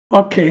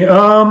Okay,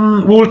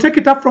 we'll take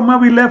it up from where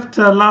we left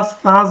last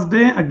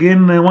Thursday.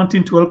 Again,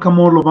 wanting to welcome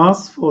all of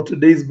us for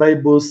today's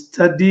Bible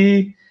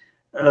study.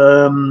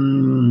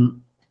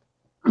 One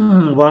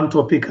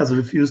topic has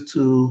refused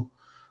to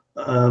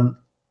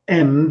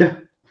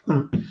end,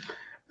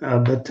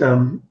 but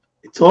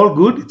it's all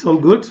good. It's all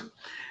good.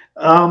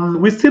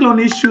 We're still on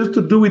issues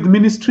to do with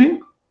ministry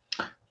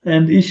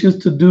and issues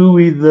to do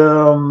with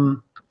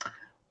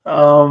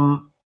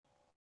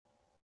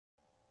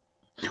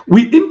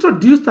we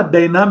introduced a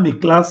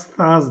dynamic last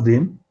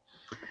Thursday,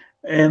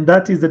 and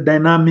that is the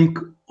dynamic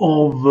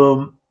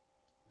of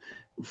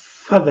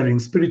fathering,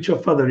 spiritual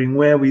fathering,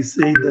 where we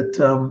say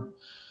that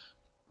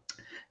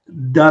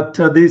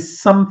there's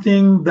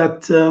something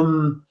that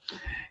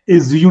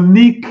is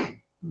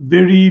unique,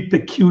 very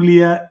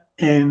peculiar,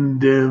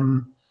 and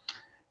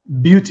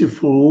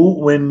beautiful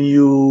when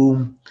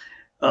you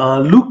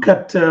look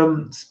at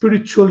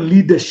spiritual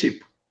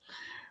leadership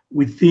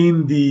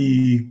within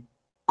the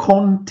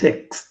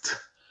context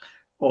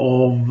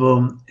of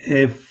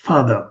a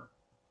father.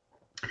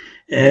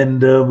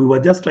 And we were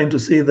just trying to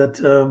say that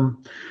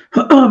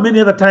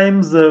many other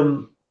times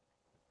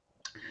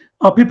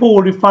people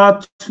will refer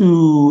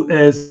to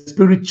a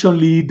spiritual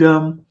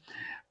leader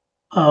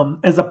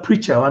as a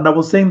preacher. And I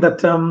was saying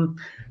that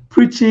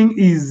preaching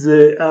is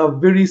a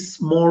very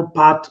small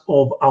part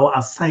of our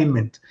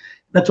assignment.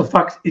 In actual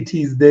fact, it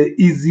is the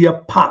easier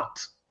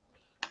part.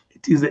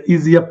 It is the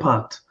easier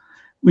part.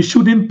 We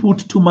shouldn't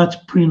put too much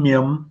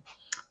premium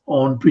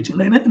on preaching.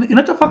 In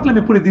actual fact, let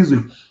me put it this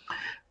way.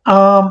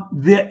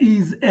 There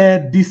is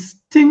a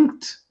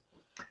distinct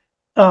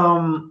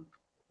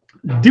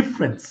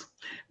difference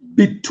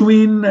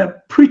between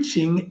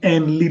preaching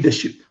and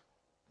leadership.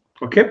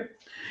 Okay?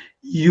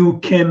 You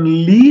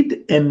can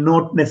lead and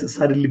not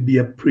necessarily be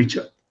a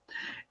preacher.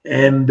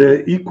 And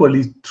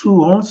equally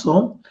true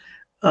also,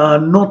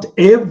 not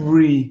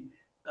every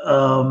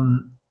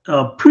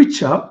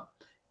preacher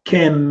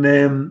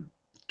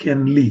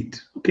can lead.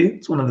 Okay,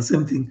 it's one of the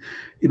same thing,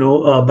 you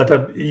know.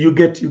 But you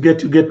get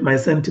my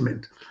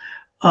sentiment.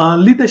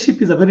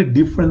 Leadership is a very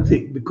different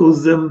thing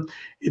because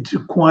it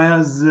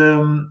requires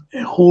a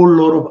whole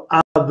lot of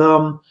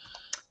other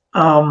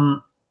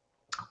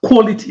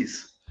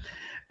qualities,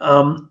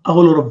 a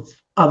whole lot of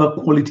other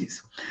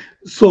qualities.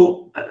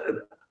 So,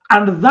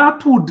 and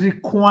that would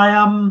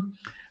require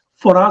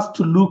for us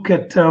to look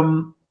at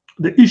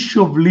the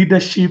issue of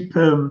leadership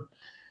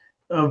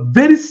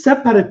very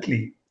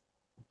separately.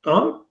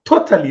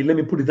 Totally, let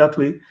me put it that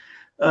way,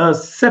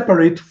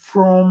 separate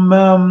from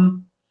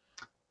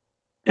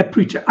a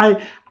preacher.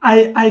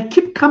 I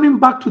keep coming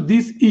back to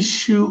this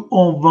issue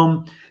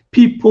of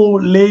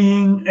people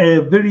laying a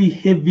very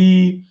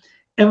heavy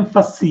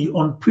emphasis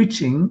on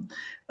preaching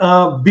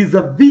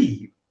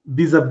vis-a-vis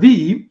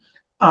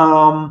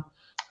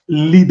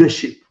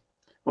leadership.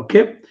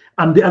 Okay,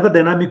 and the other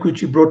dynamic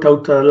which you brought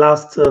out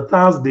last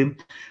Thursday,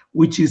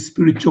 which is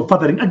spiritual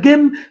fathering.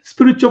 Again,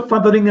 spiritual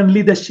fathering and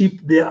leadership,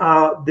 there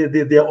are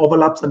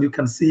overlaps, and you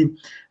can see,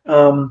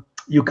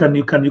 you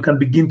can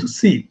begin to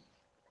see.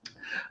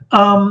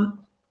 In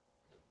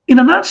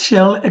a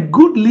nutshell, a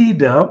good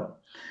leader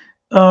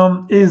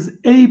is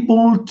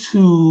able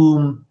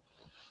to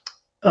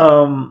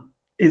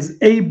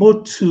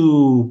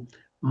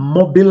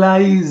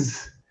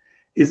mobilize,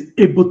 is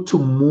able to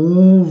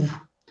move,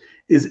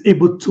 is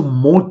able to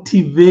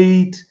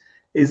motivate,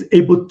 is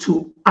able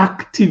to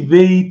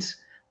activate,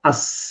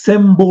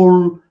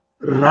 assemble,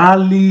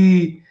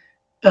 rally,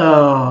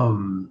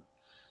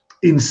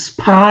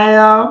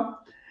 inspire.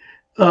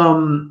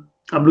 I'm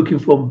looking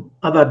for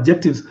other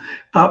adjectives.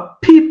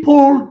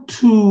 People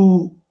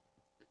to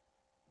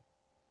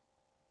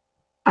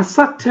a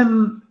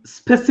certain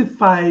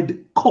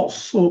specified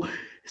cause.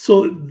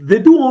 So they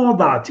do all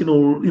that. You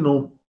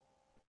know,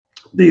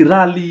 they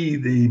rally,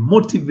 they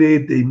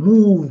motivate, they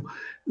move,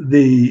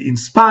 they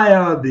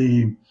inspire,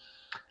 they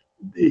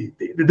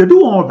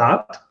do all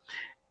that.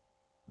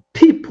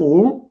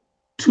 People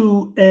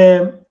to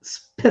a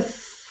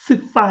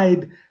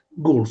specified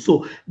goal.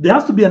 So there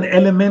has to be an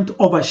element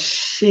of a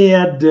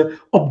shared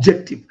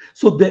objective.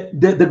 So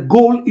the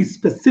goal is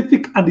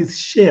specific and is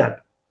shared.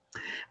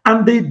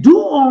 And they do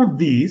all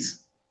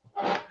this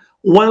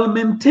while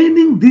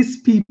maintaining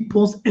these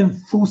people's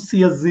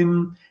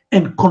enthusiasm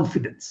and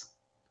confidence.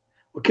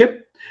 Okay?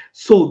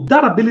 So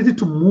that ability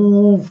to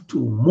move, to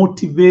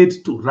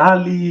motivate, to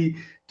rally,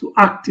 to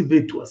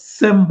activate, to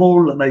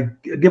assemble, and I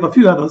gave a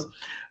few others.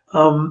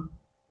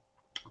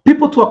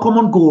 People to a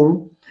common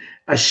goal,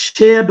 a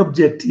shared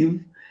objective,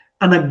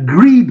 an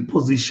agreed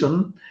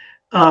position,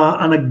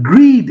 an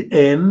agreed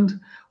end,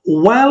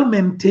 while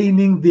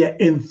maintaining their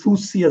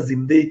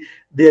enthusiasm. They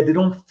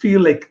don't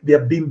feel like they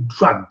are being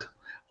dragged,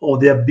 or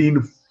they are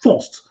being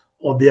forced,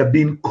 or they are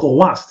being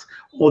coerced,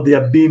 or they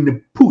are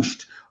being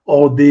pushed,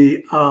 or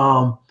they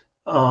are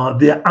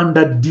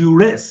under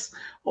duress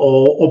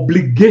or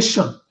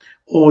obligation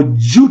or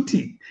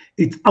duty.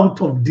 It's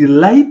out of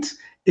delight.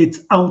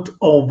 It's out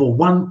of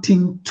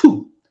wanting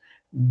to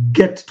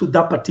get to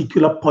that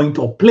particular point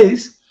or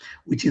place,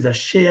 which is a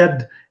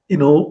shared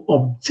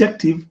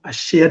objective, a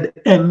shared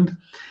end,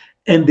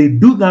 and they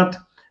do that,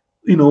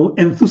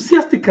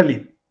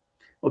 enthusiastically.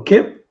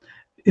 Okay,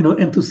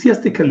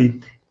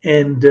 enthusiastically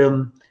and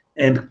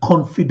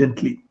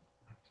confidently.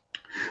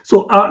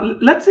 So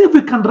let's see if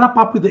we can wrap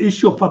up with the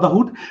issue of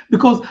fatherhood,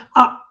 because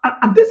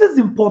and this is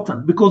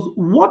important, because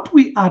what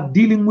we are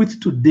dealing with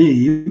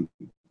today,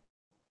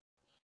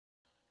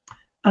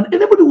 and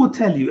anybody will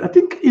tell you, I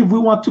think if we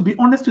want to be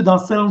honest with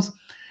ourselves,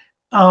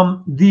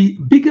 the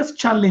biggest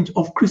challenge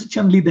of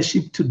Christian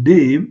leadership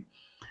today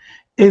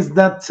is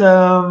that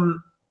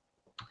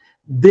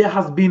there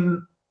has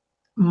been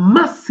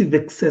massive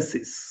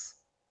excesses,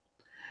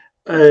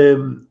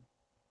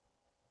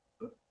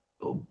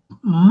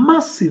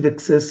 massive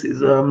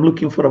excesses. I'm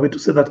looking for a way to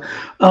say that.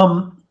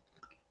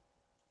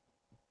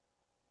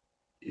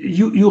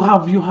 You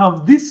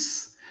have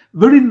this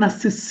very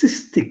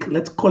narcissistic,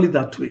 let's call it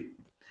that way,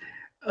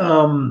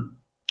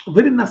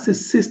 very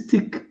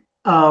narcissistic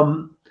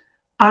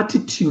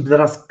attitude that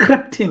has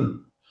crept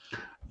in.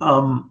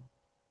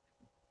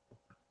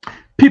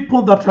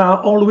 People that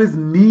are always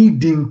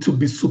needing to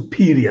be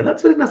superior.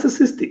 That's very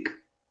narcissistic.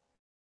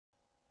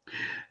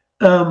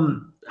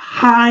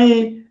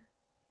 High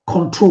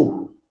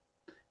control,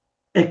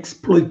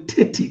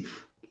 exploitative,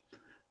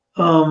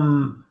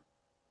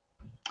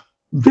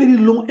 very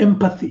low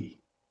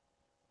empathy,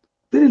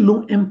 very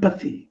low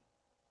empathy.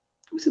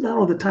 We see that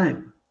all the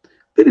time.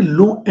 Very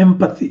low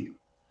empathy.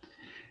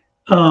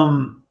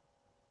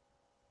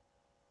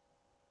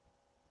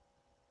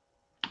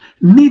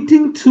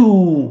 Needing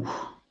to,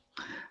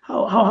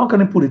 how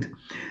can I put it?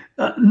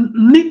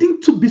 Needing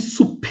to be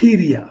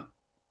superior.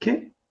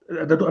 Okay,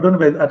 I don't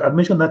know if I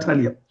mentioned that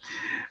earlier.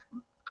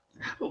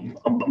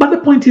 But the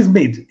point is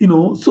made,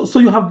 so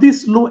you have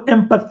this low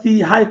empathy,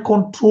 high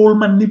control,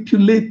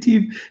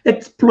 manipulative,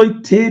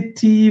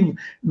 exploitative,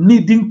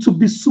 needing to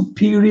be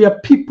superior,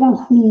 people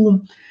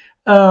who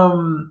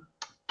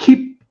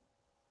keep,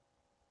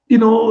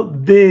 I'm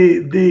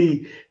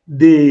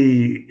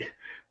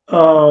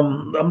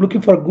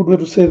looking for a good way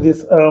to say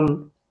this.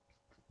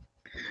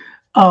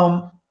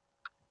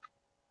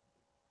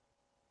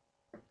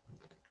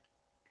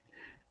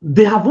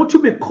 They have what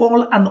you may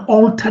call an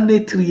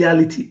alternate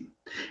reality,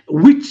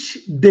 which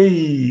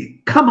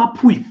they come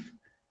up with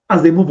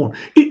as they move on.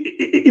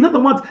 In other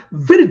words,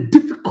 very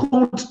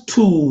difficult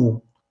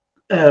to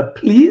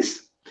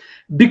please,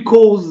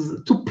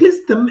 because to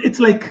please them, it's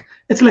like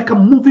a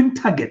moving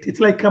target. It's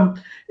like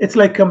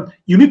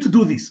you need to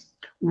do this.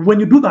 When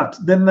you do that,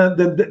 then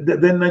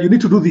you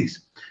need to do this,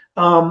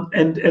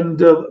 and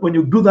when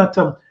you do that,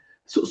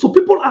 so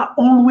people are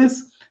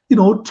always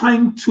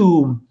trying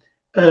to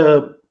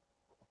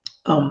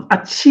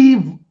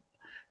achieve,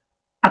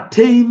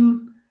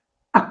 attain,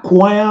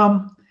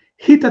 acquire,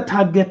 hit a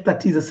target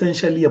that is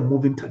essentially a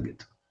moving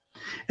target.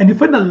 And you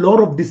find a lot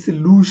of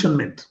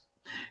disillusionment.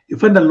 You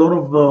find a lot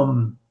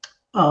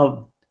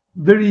of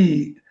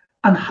very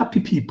unhappy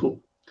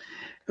people,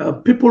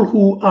 people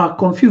who are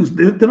confused.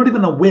 They're not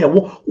even aware.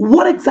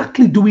 What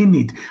exactly do we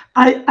need?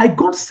 I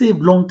got saved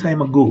a long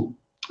time ago.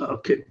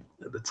 Okay,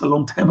 that's a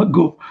long time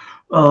ago.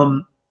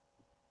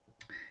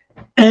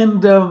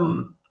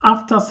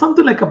 After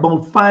something like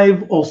about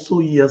 5 or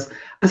so years,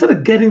 I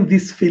started getting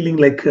this feeling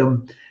like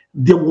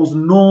there was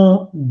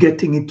no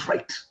getting it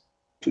right,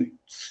 to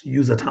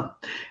use a term.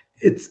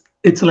 It's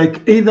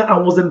like either I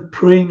wasn't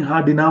praying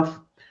hard enough,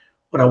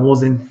 or I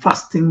wasn't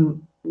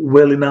fasting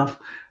well enough,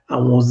 I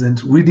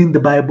wasn't reading the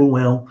Bible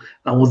well,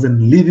 I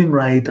wasn't living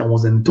right, I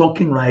wasn't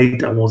talking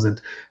right, I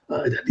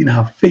didn't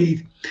have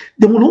faith.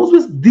 There was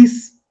always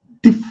this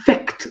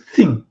defect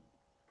thing.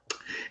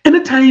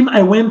 Anytime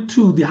I went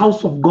to the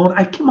house of God,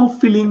 I came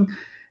out feeling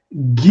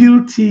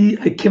guilty.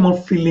 I came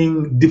out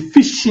feeling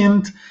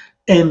deficient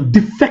and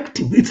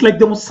defective. It's like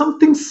there was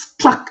something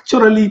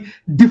structurally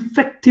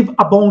defective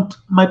about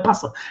my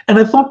person. And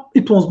I thought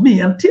it was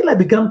me until I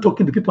began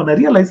talking to people and I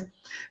realized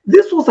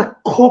this was a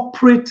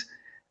corporate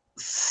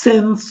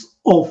sense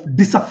of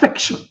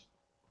disaffection.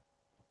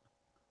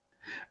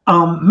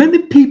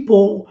 Many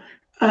people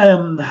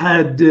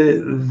had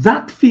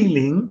that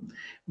feeling,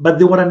 but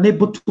they were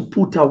unable to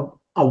put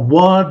a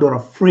word or a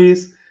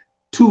phrase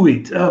to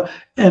it.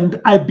 And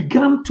I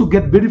began to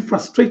get very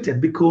frustrated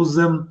because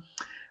I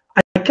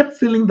kept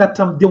feeling that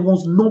there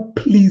was no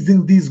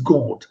pleasing this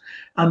God,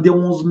 and there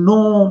was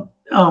no,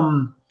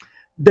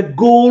 the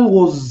goal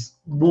was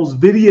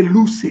very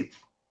elusive.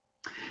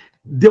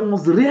 There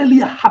was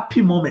really a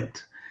happy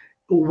moment.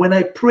 When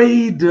I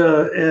prayed,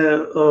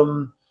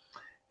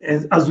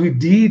 as we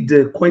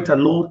did quite a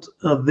lot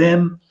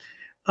then,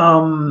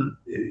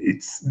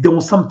 there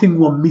was something we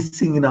were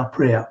missing in our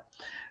prayer.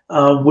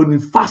 When we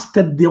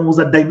fasted, there was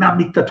a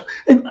dynamic that,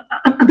 and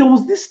there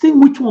was this thing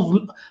which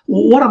was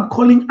what I'm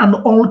calling an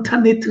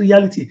alternate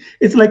reality.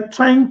 It's like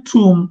trying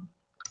to,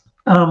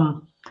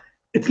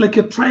 it's like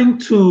you're trying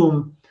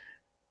to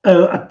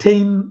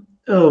attain,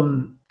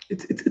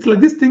 it's like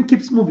this thing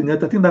keeps moving. I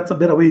think that's a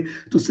better way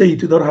to say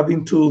it without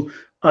having to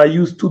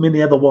use too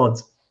many other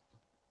words.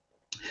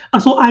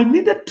 And so I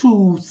needed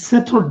to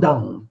settle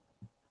down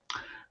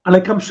and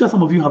like I'm sure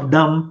some of you have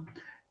done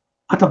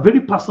at a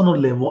very personal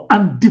level,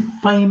 and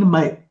define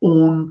my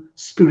own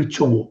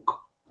spiritual walk.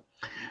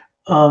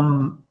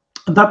 And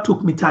that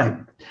took me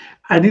time.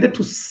 I needed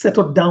to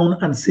settle down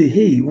and say,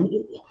 hey,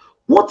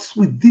 what's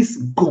with this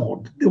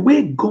God? The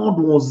way God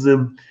was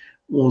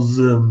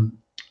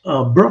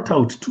brought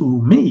out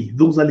to me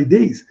those early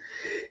days.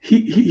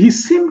 He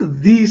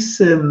seemed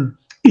this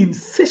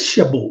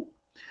insatiable.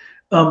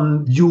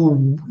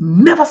 You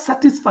never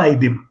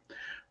satisfied him.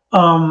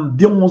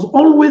 There was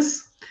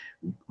always,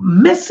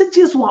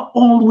 messages were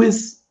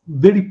always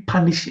very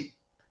punishing.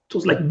 It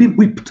was like being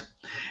whipped.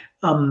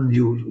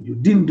 You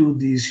didn't do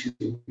this.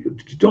 You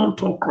don't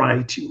talk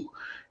right. You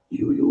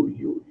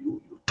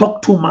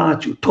talk too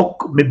much. You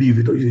talk, maybe if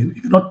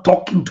you're not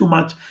talking too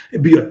much,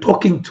 maybe you're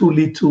talking too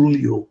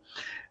little.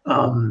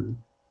 And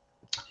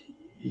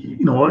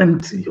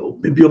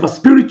maybe you're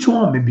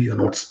spiritual, maybe you're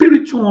not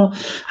spiritual,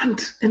 and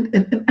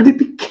it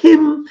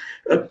became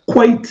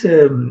quite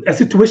a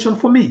situation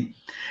for me.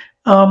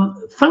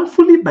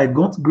 Thankfully, by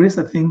God's grace,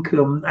 I think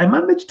I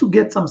managed to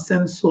get some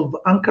sense of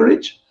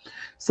anchorage,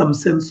 some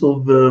sense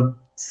of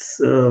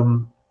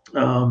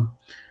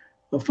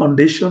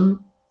foundation,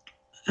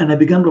 and I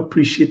began to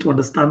appreciate, to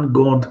understand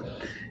God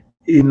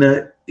in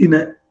a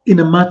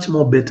much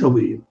more better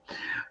way.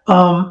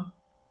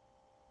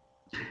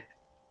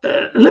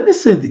 Let me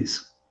say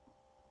this: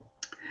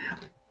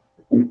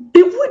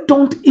 if we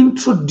don't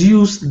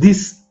introduce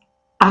this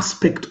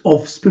aspect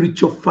of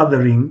spiritual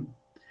fathering,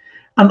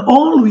 and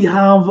all we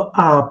have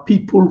are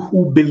people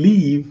who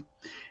believe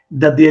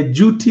that their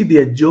duty,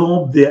 their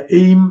job, their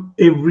aim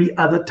every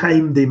other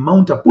time they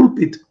mount a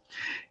pulpit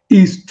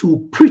is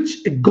to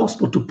preach a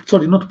gospel,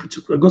 not preach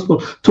a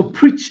gospel, to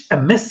preach a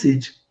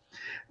message,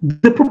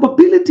 the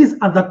probabilities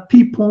are that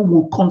people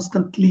will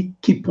constantly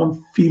keep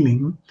on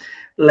feeling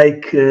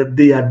like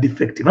they are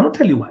defective. And I'll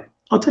tell you why.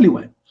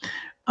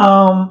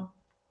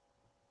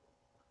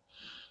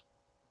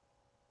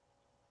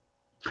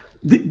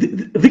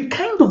 The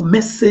kind of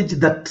message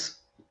that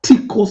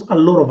tickles a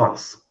lot of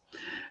us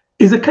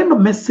is a kind of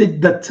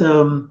message that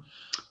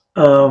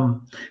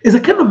is a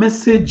kind of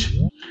message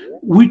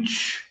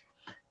which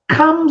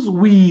comes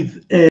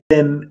with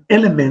an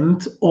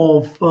element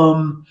of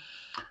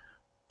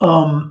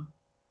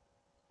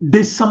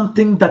there's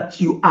something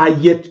that you are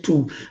yet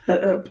to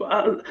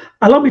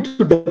allow me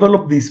to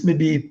develop this.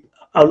 Maybe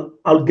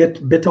I'll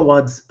get better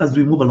words as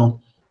we move along.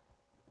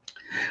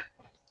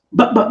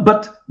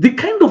 But the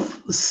kind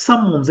of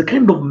sermons, the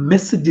kind of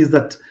messages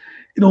that,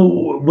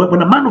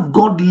 when a man of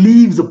God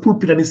leaves the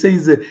pulpit and he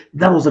says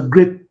that was a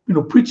great,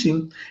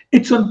 preaching,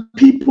 it's when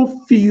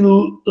people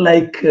feel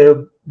like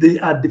they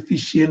are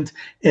deficient,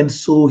 and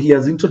so he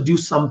has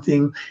introduced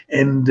something,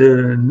 and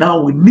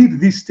now we need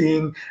this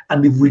thing,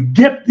 and if we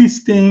get this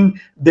thing,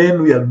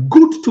 then we are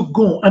good to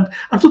go. And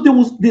so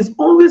there's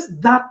always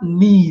that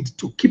need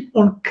to keep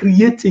on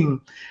creating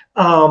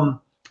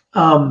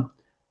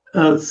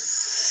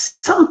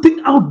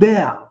something out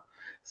there,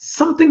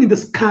 something in the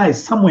sky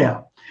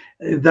somewhere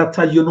that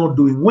you're not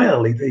doing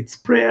well. It's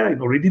prayer,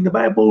 reading the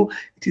Bible,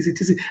 it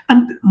is.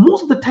 And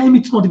most of the time,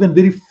 it's not even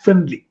very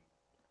friendly.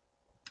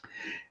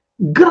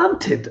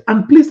 Granted,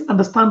 and please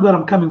understand where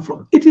I'm coming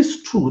from, it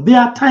is true. There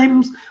are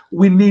times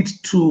we need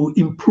to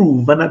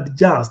improve and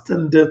adjust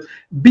and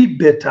be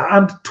better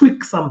and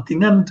tweak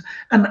something and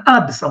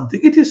add something.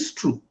 It is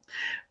true.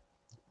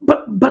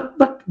 But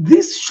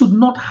this should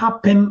not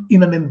happen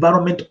in an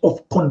environment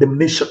of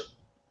condemnation.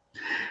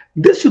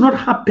 This should not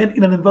happen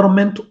in an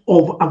environment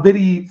of a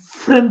very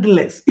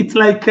friendless. It's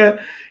like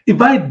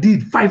if I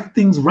did 5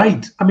 things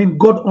right,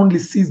 God only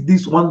sees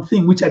this one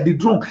thing which I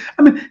did wrong.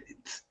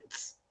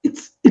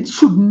 It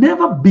should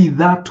never be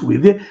that way.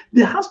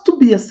 There has to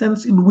be a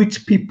sense in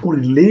which people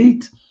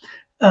relate.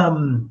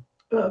 Think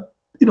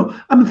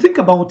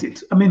about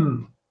it.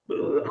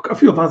 A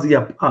few of us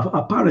here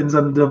are parents,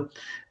 and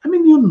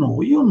you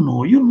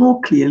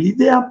know clearly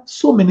there are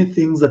so many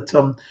things that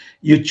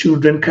your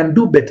children can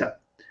do better.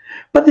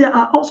 But there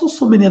are also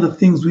so many other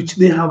things which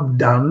they have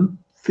done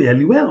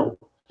fairly well.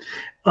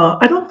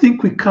 I don't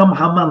think we come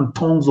hammer and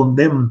tongs on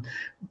them,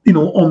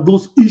 on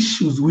those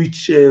issues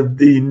which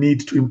they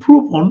need to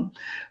improve on,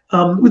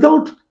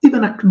 without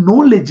even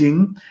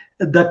acknowledging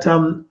that,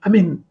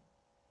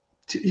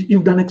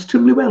 you've done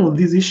extremely well on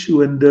this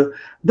issue, and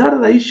that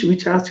other issue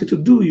which I asked you to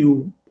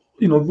do,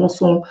 you've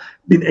also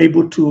been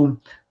able to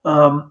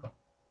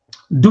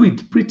do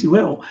it pretty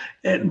well.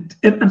 And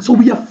so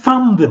we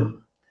affirm them.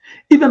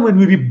 Even when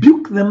we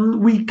rebuke them,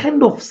 we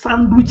kind of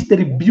sandwich the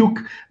rebuke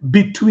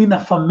between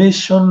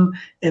affirmation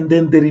and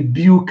then the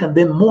rebuke and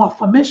then more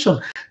affirmation,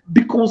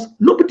 because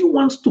nobody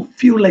wants to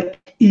feel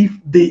like if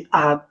they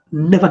are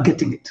never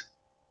getting it.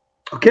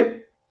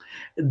 Okay?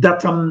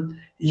 That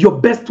your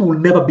best will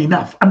never be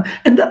enough. And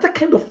that's the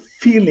kind of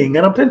feeling,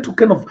 and I'm trying to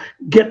kind of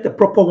get the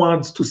proper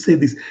words to say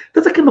this.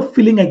 That's the kind of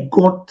feeling I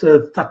got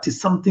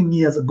 30-something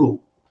years ago.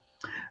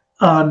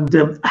 And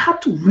I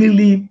had to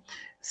really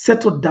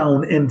settle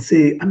down and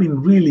say,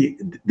 really,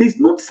 there's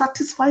not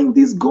satisfying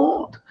this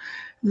God.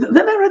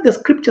 Then I read the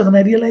scriptures and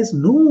I realized,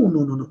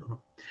 no.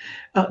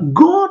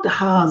 God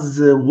has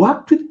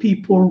worked with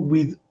people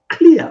with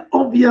clear,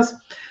 obvious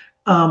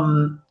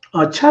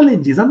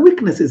challenges and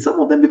weaknesses, some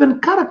of them even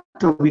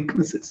character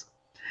weaknesses.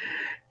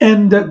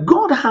 And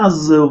God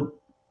has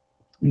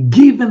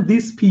given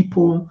these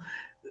people,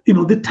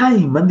 the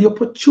time and the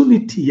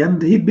opportunity,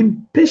 and He'd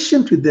been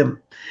patient with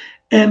them.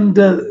 And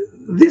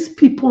these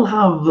people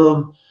have,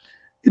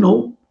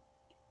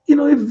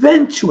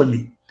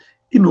 eventually,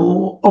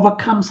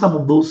 overcome some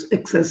of those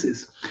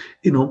excesses,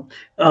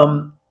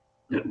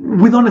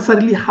 without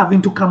necessarily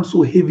having to come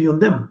so heavy on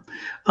them.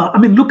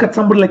 Look at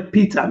somebody like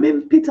Peter.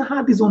 Peter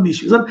had his own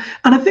issues. And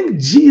I think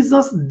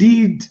Jesus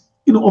did,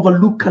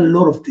 overlook a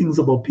lot of things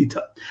about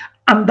Peter.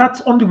 And that's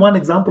only one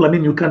example.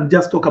 You can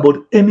just talk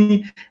about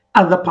any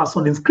other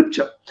person in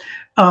Scripture.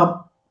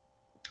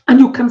 And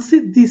you can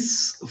see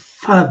this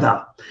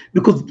father,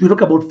 because we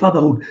talk about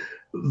fatherhood,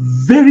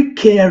 very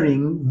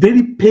caring,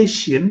 very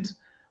patient.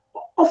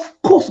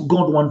 Of course,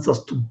 God wants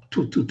us to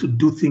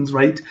do things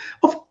right.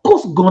 Of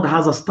course, God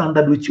has a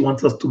standard which He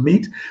wants us to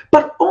meet.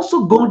 But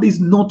also, God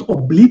is not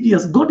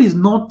oblivious. God is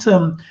not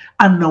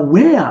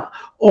unaware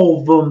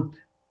of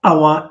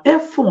our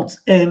efforts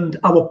and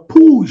our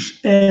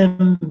push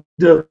and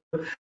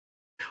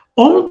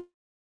all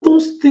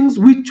those things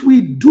which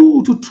we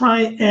do to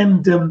try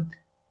and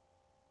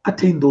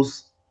attain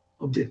those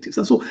objectives.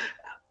 And so,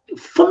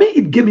 for me,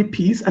 it gave me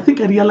peace. I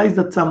think I realized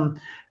that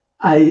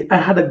I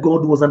had a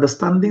God who was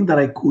understanding, that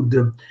I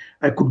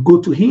could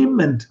go to Him,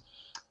 and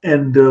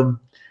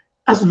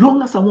as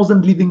long as I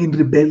wasn't living in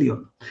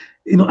rebellion,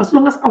 as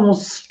long as I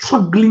was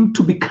struggling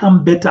to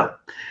become better,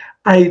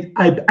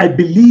 I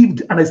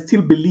believed, and I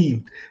still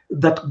believed,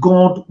 that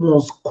God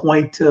was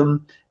quite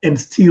and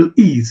still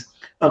is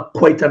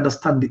quite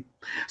understanding.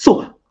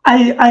 So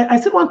I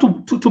still want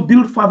to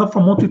build further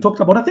from what we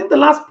talked about. I think the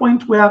last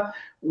point where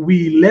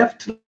we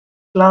left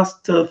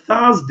last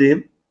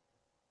Thursday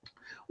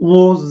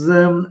was,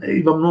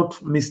 if I'm not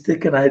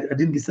mistaken, I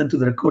didn't listen to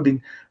the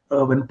recording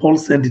when Paul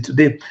sent it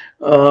today.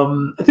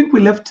 I think we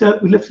left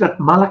it at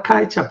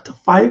Malachi chapter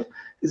 5.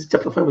 Is it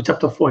chapter 5 or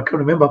chapter 4? I can't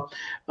remember.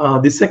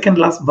 The second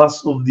last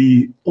verse of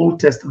the Old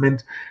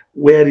Testament,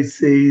 where it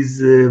says,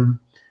 can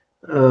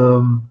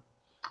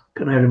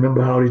I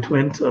remember how it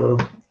went?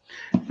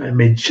 I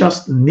may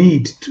just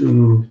need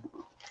to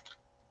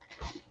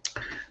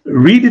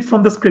read it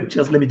from the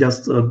scriptures. Let me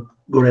just go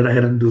right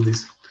ahead and do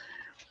this.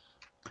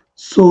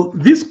 So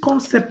this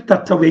concept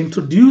that we're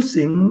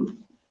introducing,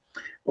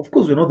 of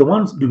course, we're not the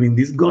ones doing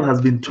this. God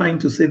has been trying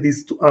to say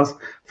this to us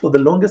for the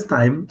longest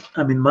time.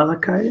 I'm in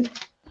Malachi.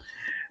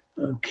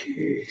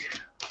 Okay.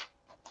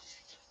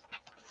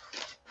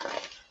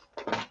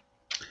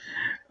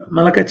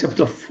 Malachi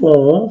chapter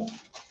 4.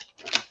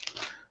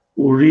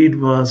 We'll read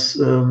verse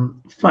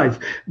 5.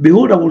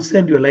 Behold, I will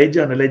send you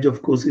Elijah, and Elijah,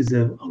 of course, is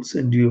I'll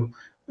send you,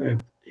 a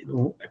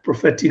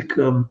prophetic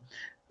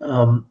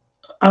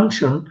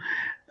unction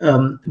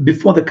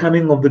before the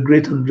coming of the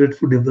great and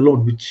dreadful day of the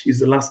Lord, which is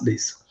the last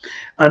days.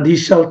 And he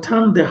shall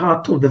turn the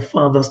heart of the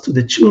fathers to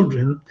the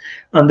children,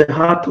 and the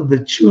heart of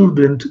the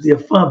children to their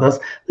fathers,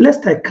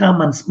 lest I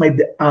come and smite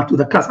the earth with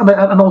a curse. And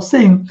I was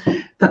saying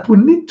that we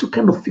need to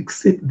kind of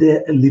fixate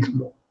there a little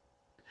more,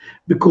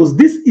 because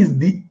this is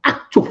the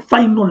actual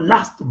final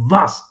last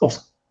verse of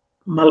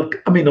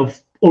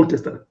of Old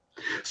Testament.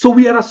 So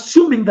we are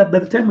assuming that by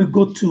the time we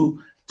go to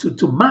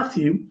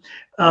Matthew,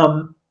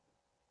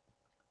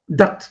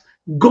 that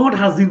God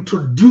has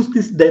introduced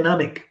this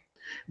dynamic,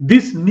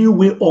 this new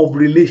way of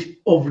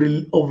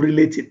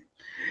relating.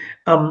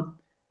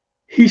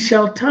 He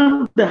shall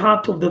turn the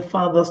heart of the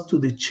fathers to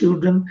the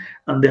children,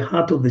 and the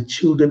heart of the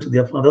children to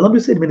their fathers. We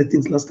said many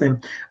things last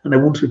time, and I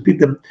won't repeat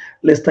them,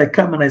 lest I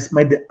come and I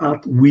smite the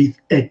earth with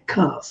a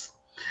curse.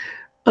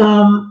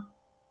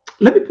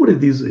 Let me put it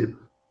this way.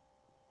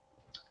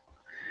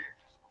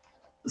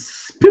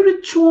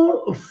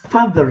 Spiritual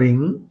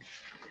fathering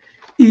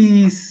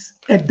is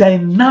a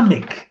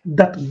dynamic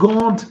that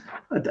God,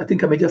 I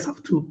think I may just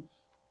have to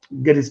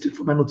get it straight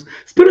from my notes.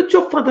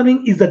 Spiritual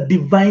fathering is a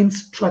divine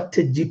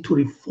strategy to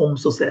reform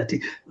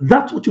society.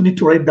 That's what you need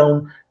to write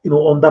down,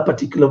 on that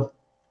particular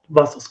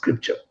verse of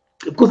scripture,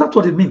 because that's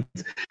what it means.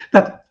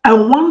 That I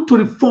want to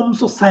reform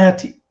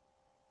society.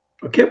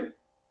 Okay?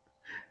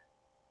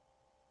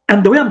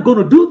 And the way I'm going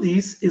to do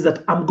this is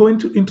that I'm going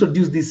to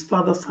introduce this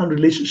father-son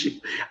relationship.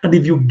 And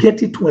if you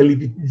get it well,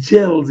 if it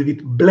gels, if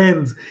it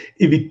blends,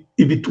 if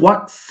it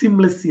works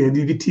seamlessly, and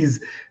if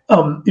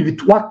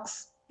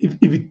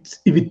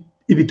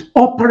it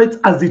operates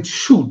as it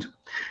should,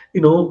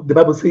 the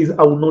Bible says,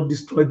 I will not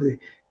destroy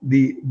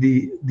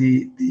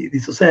the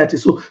society.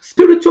 So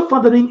spiritual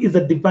fathering is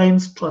a divine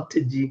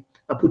strategy,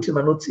 I put in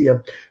my notes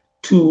here,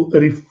 to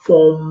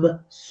reform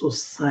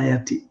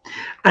society.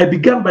 I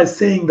began by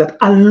saying that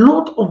a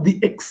lot of the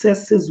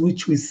excesses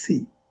which we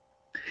see,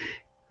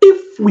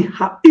 if we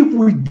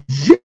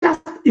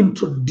just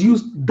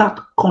introduced that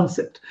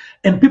concept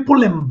and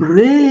people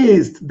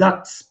embraced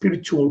that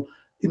spiritual,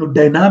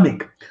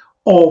 dynamic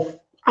of,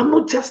 I'm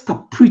not just a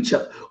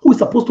preacher who is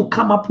supposed to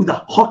come up with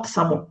a hot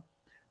sermon,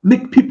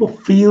 make people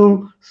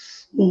feel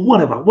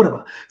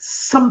whatever.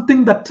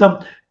 Something that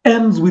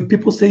ends with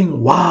people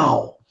saying,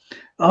 wow.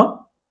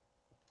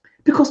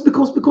 Because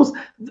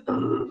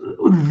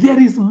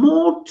there is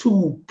more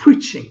to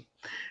preaching,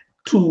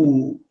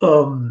 to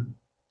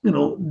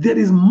there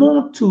is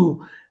more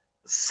to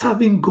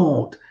serving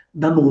God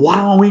than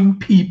wowing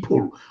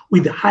people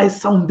with high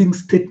sounding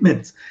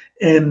statements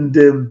and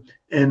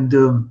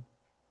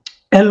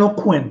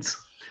eloquence.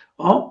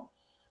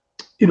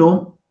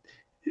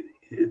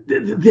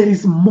 There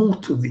is more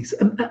to this,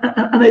 and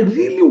I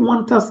really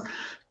want us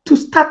to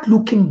start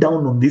looking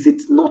down on this.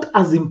 It's not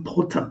as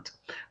important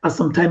as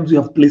sometimes we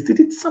have placed it.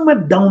 It's somewhere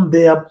down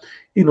there,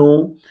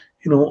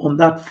 on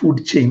that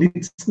food chain.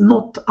 It's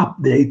not up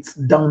there. It's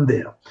down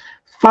there,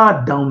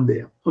 far down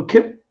there.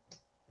 Okay.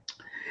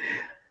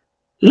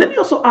 Let me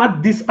also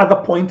add this other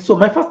point. So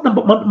my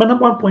number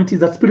one point is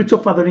that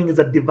spiritual fathering is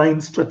a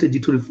divine strategy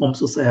to reform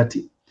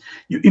society.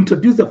 You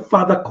introduce the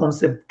father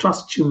concept,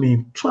 trust you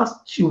me.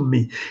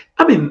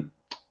 I mean,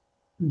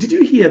 did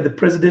you hear the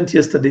president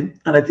yesterday?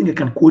 And I think I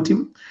can quote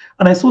him.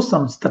 And I saw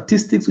some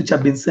statistics which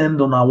have been sent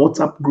on our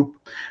WhatsApp group.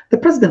 The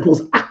president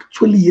was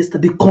actually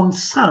yesterday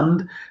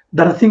concerned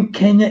that I think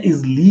Kenya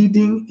is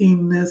leading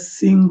in a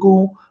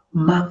single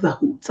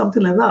motherhood,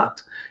 something like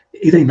that,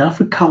 either in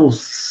Africa or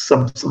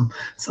some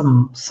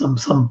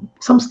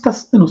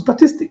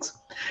statistics.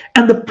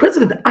 And the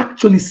president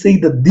actually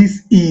said that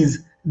this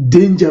is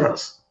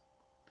dangerous.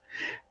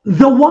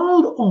 The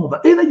world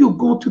over, either you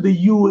go to the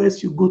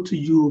US, you go to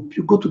Europe,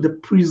 you go to the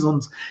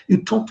prisons,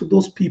 you talk to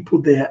those people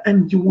there,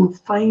 and you will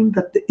find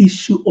that the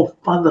issue of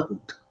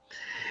fatherhood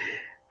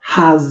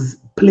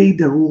has played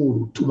a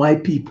role to why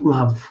people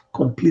have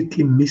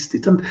completely missed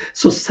it. And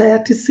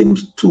society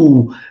seems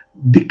to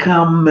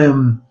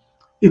become,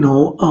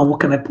 what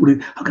can I put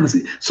it? How can I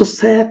say?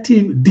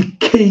 Society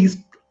decays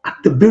at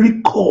the very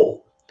core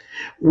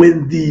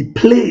when the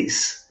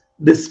place,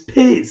 the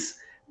space,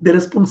 the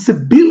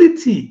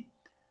responsibility,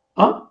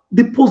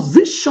 the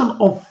position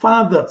of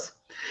fathers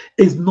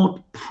is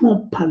not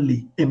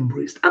properly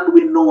embraced. And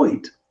we know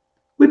it.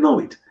 We know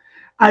it.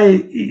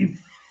 If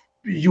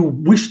you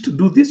wish to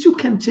do this, you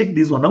can check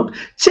this one out.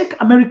 Check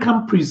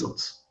American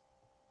prisons.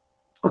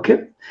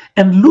 Okay?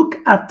 And look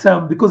at,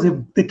 because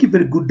they keep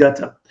very good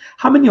data,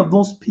 how many of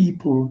those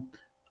people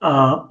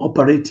are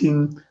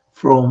operating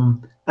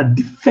from a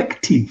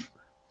defective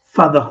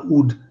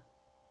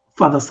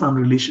father-son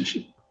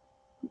relationship.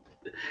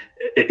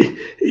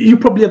 You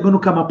probably are going to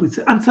come up with,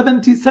 and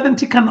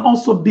 70 can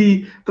also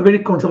be a very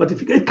conservative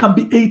figure. It can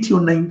be 80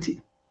 or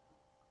 90.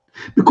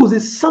 Because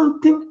there's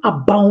something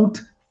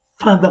about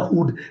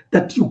fatherhood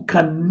that you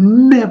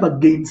can never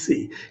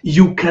gainsay.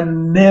 You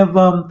can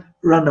never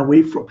run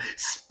away from.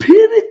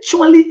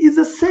 Spiritually is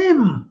the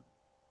same.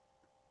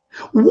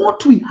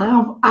 What we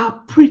have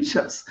are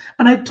preachers.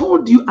 And I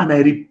told you, and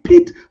I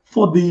repeat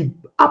for the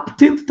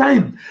upteenth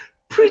time,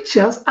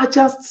 preachers are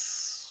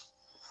just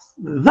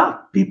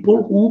that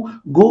people who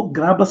go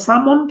grab a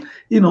sermon,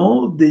 they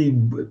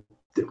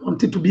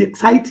want it to be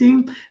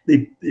exciting.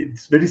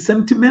 It's very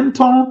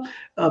sentimental.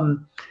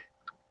 Don't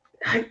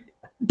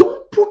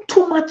put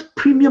too much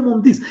premium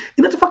on this.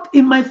 In fact,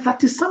 in my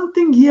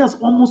 30-something years,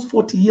 almost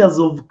 40 years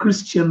of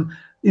Christian,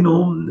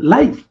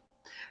 life,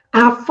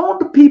 I have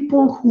found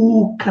people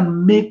who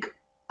can make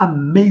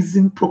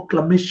amazing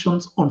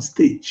proclamations on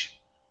stage,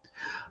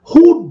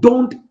 who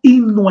don't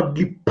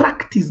inwardly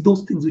practice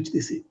those things which they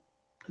say.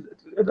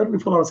 I don't know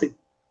if I'm saying.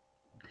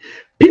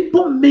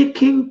 People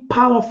making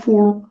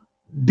powerful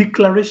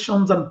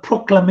declarations and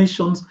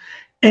proclamations,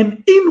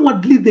 and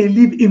inwardly they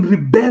live in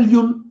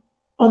rebellion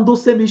on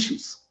those same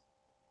issues.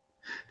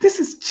 This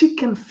is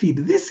chicken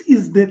feed.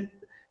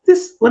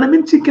 When I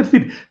mean chicken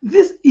feed,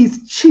 this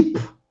is cheap.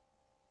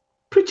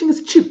 Preaching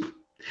is cheap.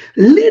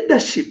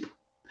 Leadership.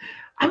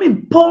 I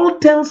mean, Paul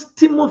tells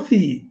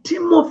Timothy,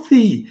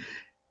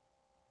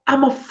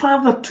 I'm a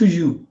father to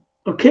you.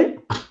 Okay?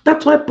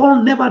 That's why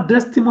Paul never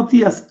addressed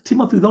Timothy as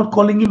Timothy without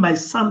calling him my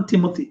son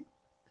Timothy.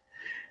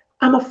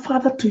 I'm a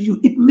father to you.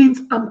 It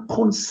means I'm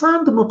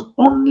concerned not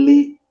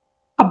only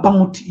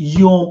about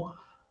your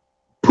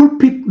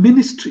pulpit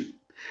ministry.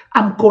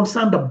 I'm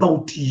concerned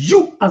about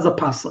you as a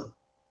person,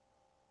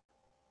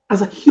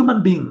 as a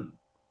human being.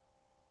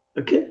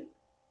 Okay?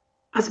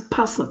 As a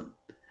person.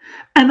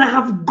 And I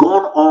have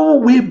gone all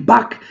the way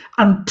back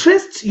and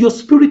traced your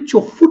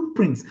spiritual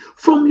footprints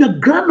from your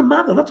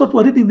grandmother. That's what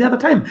we're reading the other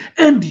time.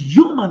 And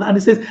your mother. And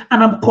it says,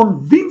 and I'm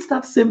convinced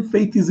that same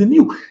faith is in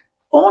you.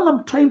 All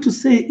I'm trying to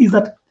say is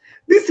that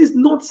this is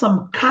not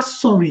some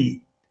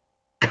cursory,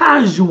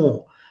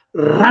 casual,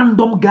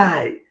 random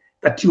guy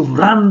that you've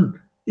run,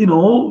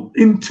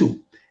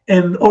 into.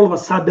 And all of a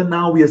sudden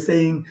now we are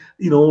saying,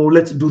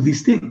 let's do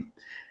this thing.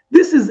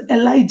 This is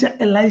Elijah,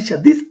 Elisha.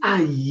 These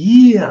are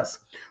years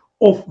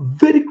of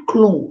very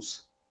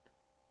close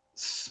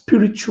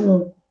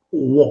spiritual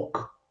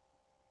walk.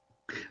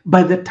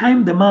 By the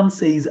time the man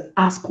says,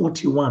 ask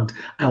what you want,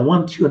 I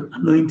want your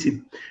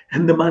anointing.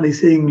 And the man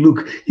is saying,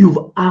 look, you've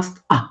asked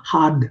a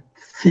hard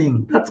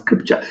thing. That's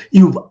scripture.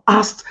 You've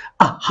asked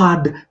a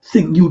hard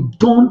thing. You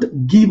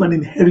don't give an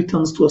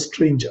inheritance to a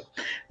stranger.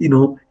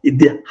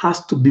 There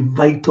has to be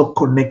vital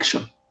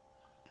connection.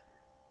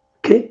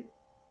 Okay?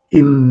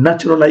 In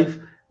natural life,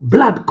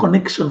 blood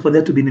connection for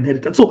there to be an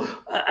inheritance. So,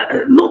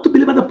 not to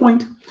belabor the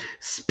point,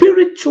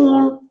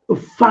 spiritual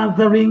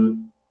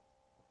fathering,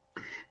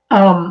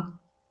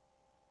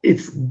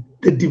 it's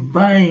the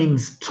divine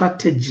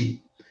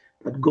strategy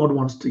that God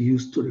wants to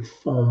use to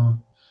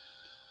reform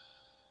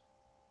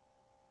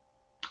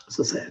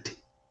society.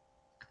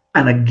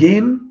 And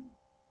again,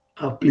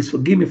 please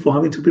forgive me for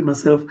having to repeat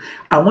myself.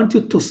 I want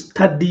you to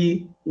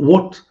study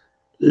what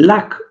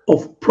lack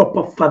of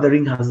proper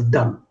fathering has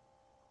done.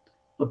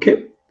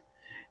 Okay?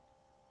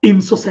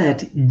 In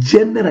society,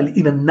 generally,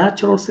 in a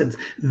natural sense,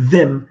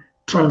 then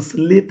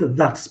translate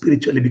that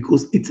spiritually,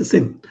 because it's the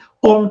same.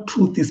 All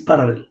truth is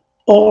parallel.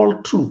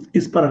 All truth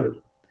is parallel.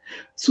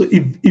 So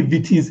if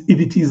it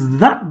is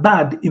that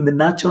bad in the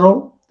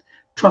natural,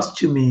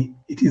 trust you me,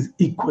 it is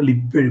equally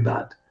very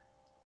bad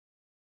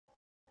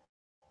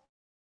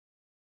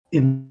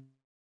in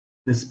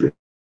the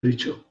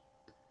spiritual.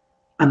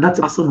 And that's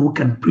a person who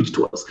can preach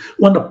to us.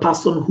 Want a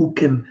person who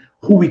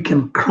we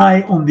can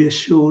cry on their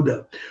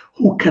shoulder,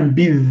 who can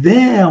be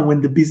there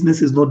when the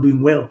business is not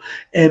doing well,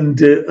 and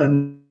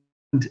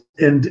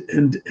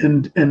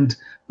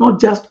not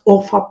just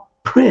offer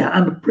prayer,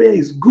 and prayer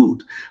is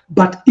good,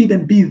 but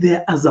even be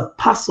there as a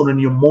person in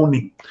your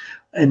morning,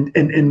 and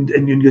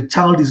your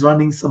child is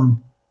running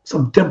some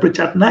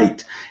temperature at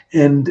night,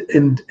 and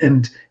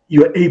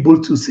you're able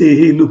to say,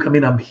 hey, look,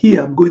 I'm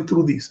here, I'm going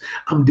through this,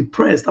 I'm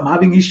depressed, I'm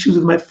having issues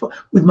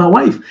with my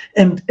wife,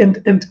 and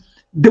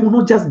they will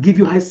not just give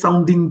you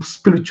high-sounding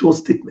spiritual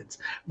statements,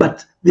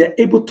 but they're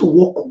able to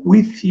walk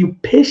with you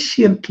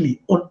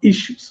patiently on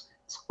issues.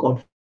 It's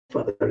called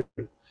fathering.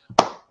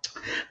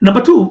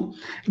 Number two,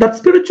 that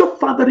spiritual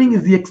fathering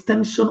is the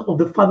extension of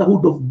the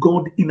fatherhood of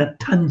God in a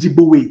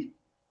tangible way.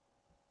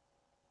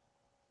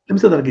 Let me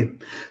say that again.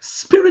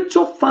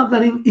 Spiritual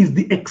fathering is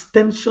the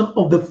extension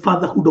of the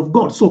fatherhood of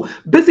God. So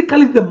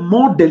basically the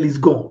model is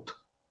God.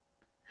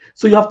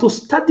 So you have to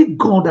study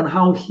God and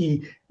how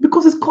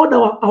because it's called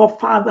our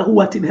Father who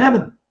art in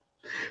heaven.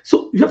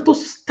 So you have to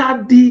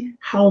study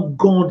how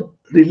God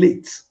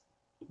relates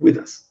with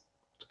us,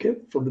 okay,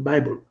 from the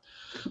Bible.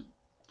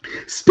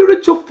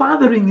 Spiritual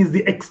fathering is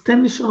the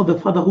extension of the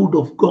fatherhood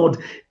of God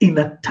in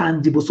a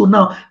tangible. So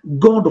now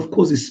God, of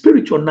course, is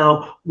spiritual.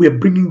 Now we're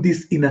bringing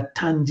this in a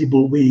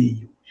tangible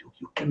way.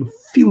 You can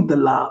feel the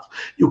love.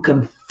 You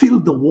can feel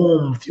the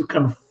warmth. You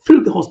can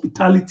feel the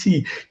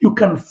hospitality. You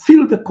can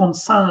feel the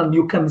concern.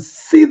 You can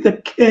see the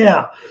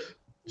care.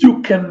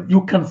 You can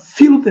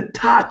feel the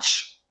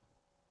touch.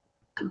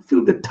 You can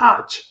feel the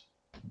touch.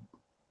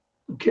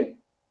 Okay?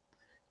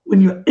 When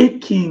you're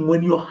aching,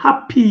 when you're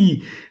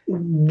happy,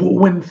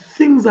 when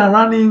things are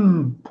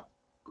running,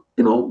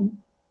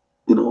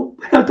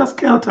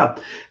 helter-skelter,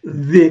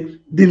 the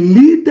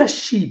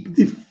leadership,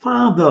 the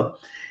father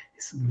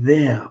is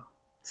there.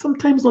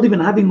 Sometimes not even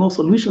having all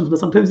solutions, but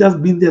sometimes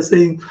just being there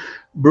saying,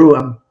 bro,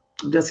 I'm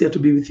just here to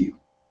be with you.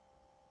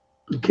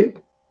 Okay?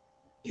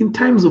 In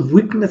times of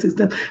weakness,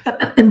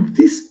 and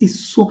this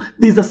is so,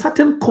 there's a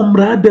certain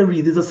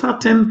camaraderie, there's a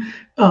certain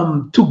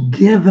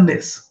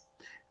togetherness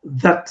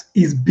that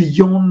is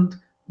beyond,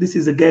 this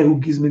is a guy who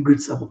gives me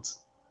great sermons.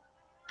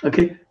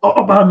 Okay?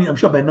 About me, I'm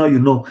sure by now you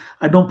know,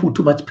 I don't put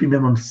too much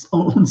premium on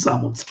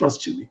sermons,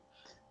 trust you me.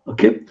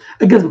 Okay?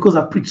 I guess because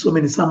I've preached so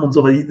many sermons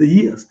over the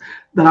years,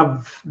 that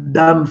I've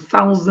done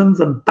thousands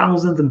and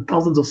thousands and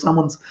thousands of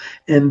sermons,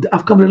 and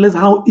I've come to realize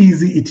how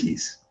easy it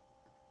is.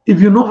 If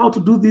you know how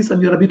to do this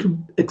and you're a bit of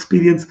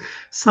experience,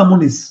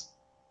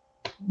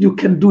 you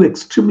can do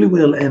extremely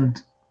well and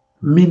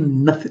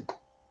mean nothing.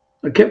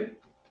 Okay?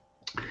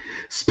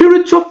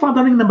 Spiritual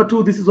fathering, number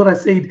two, this is what I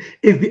said,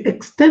 is the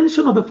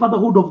extension of the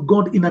fatherhood of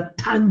God in a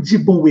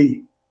tangible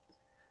way.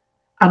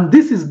 And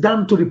this is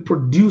done to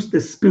reproduce the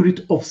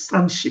spirit of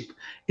sonship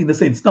in the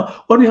saints.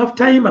 Now, when we have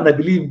time, and I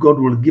believe God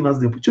will give us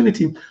the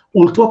opportunity,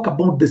 we'll talk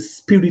about the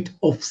spirit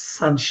of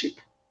sonship.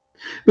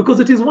 Because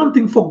it is one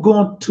thing for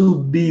God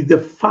to be the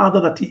father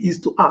that he is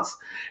to us.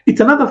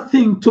 It's another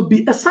thing to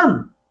be a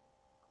son.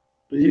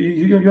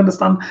 You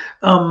understand?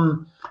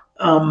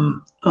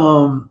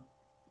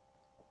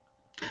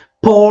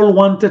 Paul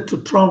wanted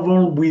to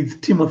travel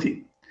with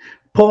Timothy.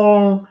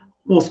 Paul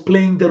was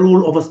playing the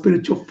role of a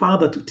spiritual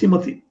father to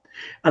Timothy.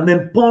 And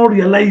then Paul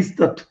realized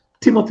that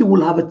Timothy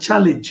will have a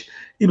challenge,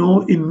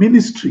 in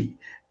ministry,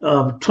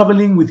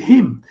 traveling with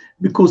him,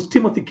 because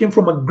Timothy came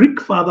from a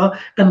Greek father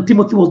and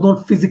Timothy was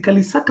not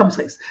physically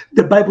circumcised.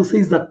 The Bible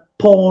says that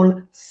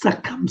Paul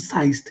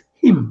circumcised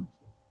him.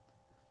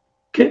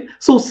 Okay,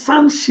 so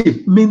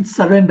sonship means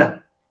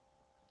surrender.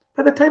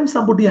 By the time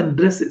somebody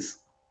undresses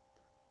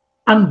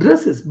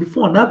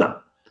before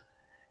another,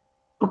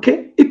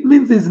 okay, it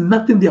means there's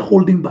nothing they're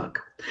holding back.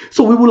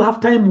 So we will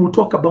have time, we'll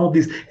talk about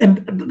this,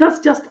 and that's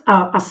just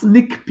a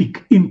sneak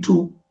peek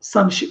into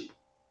sonship.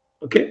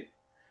 Okay,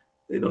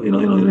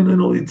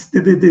 it's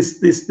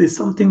there's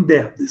something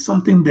there. There's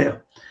something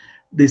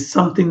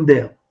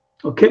there.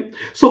 Okay,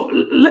 so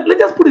let's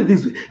just put it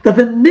this way, that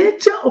the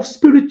nature of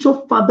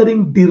spiritual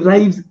fathering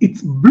derives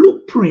its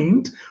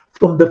blueprint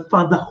from the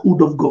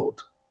fatherhood of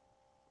God.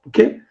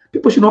 Okay,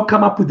 people should not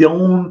come up with their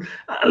own.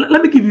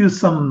 Let me give you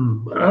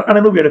some, and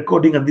I know we're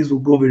recording and this will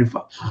go very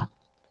far.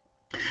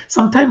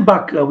 Some time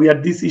back, we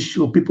had this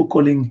issue of people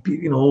calling,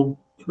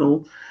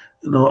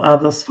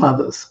 others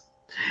fathers,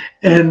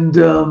 and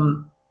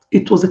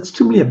it was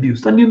extremely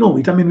abused. And you know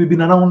it. I mean, we've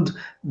been around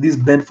this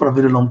band for a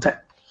very long time.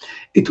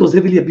 It was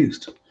heavily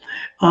abused.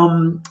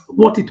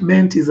 What it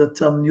meant is that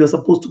you're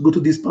supposed to go to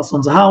this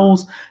person's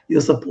house,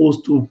 you're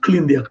supposed to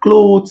clean their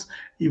clothes.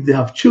 If they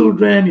have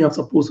children, you're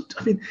supposed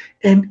to,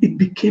 and it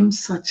became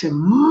such a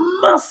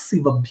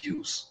massive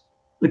abuse.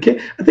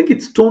 Okay, I think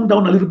it's toned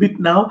down a little bit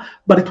now,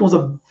 but it was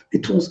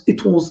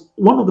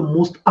one of the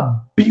most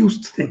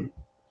abused thing.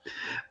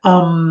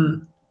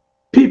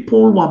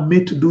 People were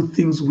made to do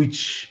things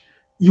which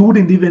you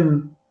wouldn't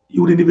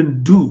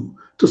even do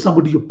to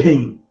somebody you're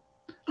paying,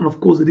 and of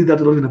course they did that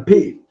without even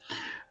pay.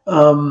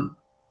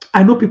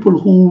 I know people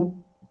who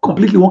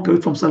completely walked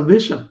away from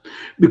salvation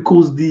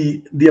because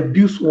the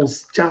abuse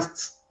was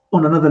just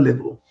on another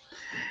level.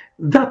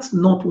 That's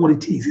not what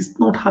it is. It's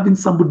not having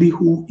somebody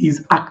who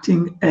is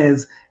acting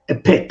as a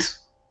pet,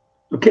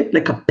 okay,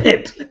 like a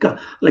pet,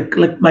 like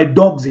my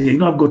dogs here. You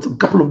know, I've got some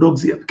couple of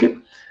dogs here, okay,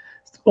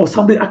 or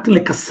somebody acting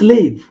like a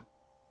slave.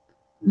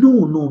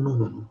 No,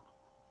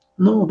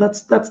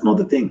 that's not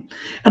the thing.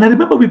 And I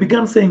remember we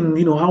began saying,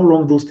 how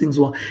wrong those things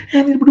were.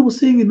 And everybody was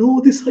saying,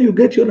 this is how you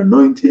get your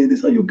anointing, this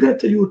is how you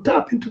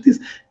tap into this.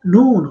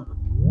 No.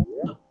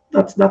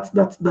 That's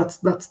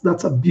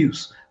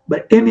abuse.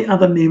 By any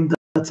other name,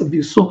 that's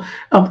abuse. So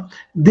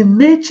the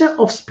nature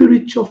of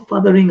spiritual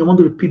fathering, I want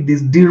to repeat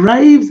this,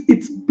 derives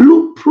its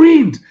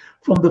blueprint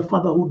from the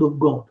fatherhood of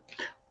God.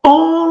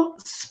 All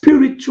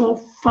spiritual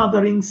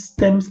fathering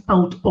stems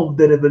out of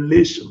the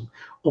revelation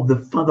of the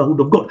fatherhood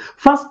of God.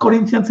 1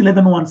 Corinthians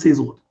 11:1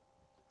 says what?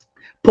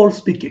 Paul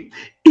speaking,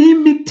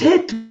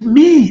 imitate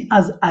me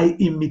as I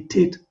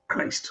imitate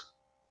Christ.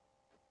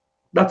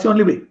 That's the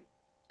only way.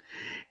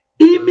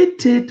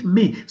 Imitate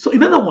me. So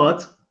in other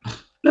words,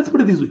 let's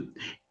put it this way.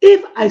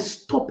 If I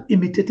stop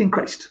imitating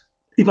Christ,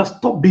 if I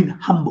stop being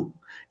humble,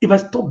 if I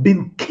stop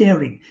being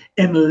caring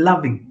and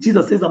loving,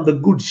 Jesus says, I'm the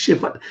good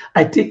shepherd.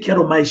 I take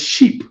care of my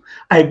sheep.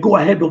 I go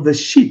ahead of the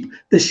sheep.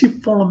 The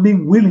sheep follow me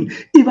willingly.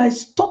 If I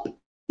stop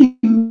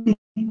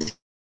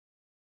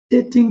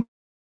imitating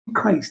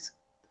Christ,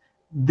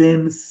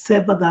 then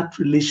sever that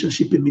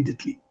relationship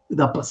immediately with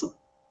that person.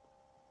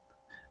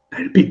 I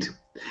repeat,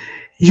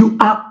 you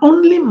are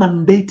only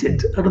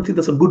mandated, I don't think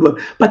that's a good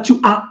word, but you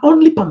are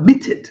only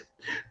permitted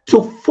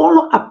to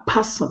follow a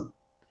person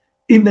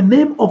in the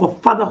name of a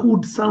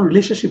fatherhood-son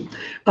relationship,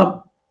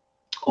 of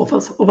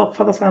a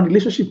father-son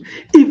relationship,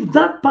 if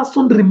that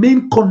person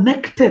remain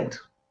connected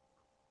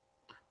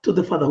to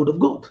the fatherhood of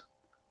God.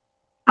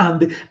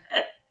 And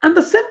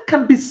the same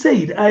can be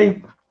said,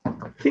 I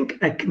think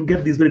I can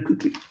get this very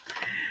quickly.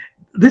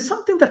 There's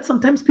something that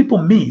sometimes people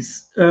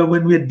miss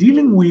when we're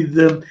dealing with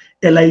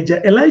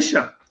Elijah,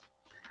 Elisha.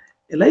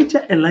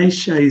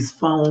 Elisha is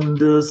found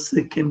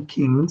 2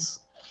 Kings.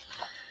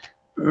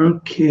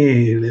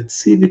 Okay, let's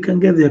see if we can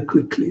get there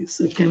quickly.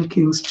 2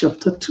 Kings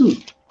chapter 2.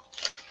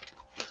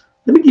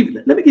 Let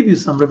me give you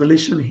some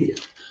revelation here.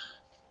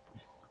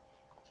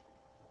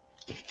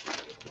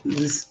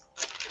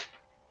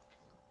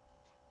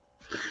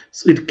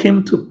 So it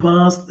came to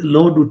pass, the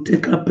Lord would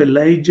take up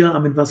Elijah,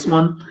 verse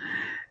 1,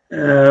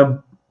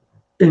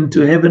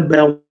 into heaven by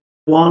a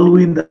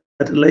whirlwind,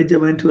 that Elijah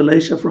went to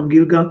Elisha from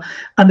Gilgal.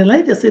 And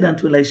Elijah said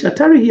unto Elisha,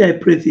 tarry here, I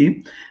pray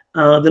thee.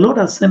 The Lord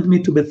has sent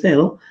me to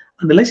Bethel.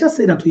 And Elisha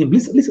said unto him,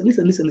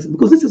 listen,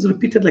 because this is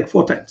repeated like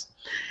 4 times.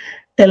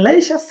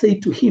 Elisha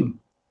said to him,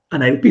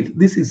 and I repeat,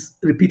 this is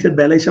repeated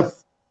by Elisha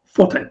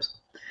 4 times.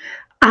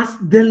 As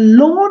the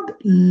Lord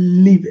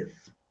liveth,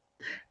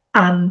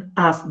 and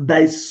as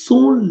thy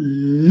soul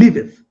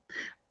liveth,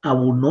 I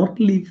will not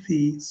leave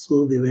thee.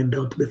 So they went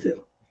down to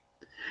Bethel.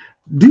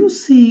 Do you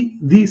see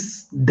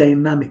this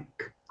dynamic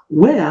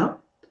where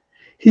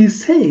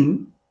he's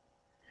saying,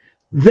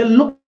 the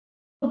Lord,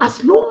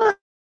 as long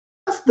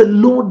as the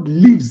Lord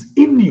lives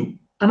in you,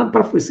 and I'm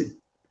paraphrasing,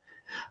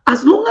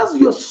 as long as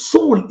your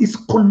soul is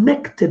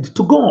connected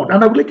to God,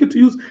 and I would like you to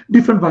use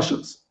different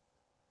versions,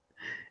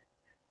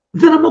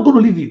 then I'm not going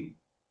to leave you.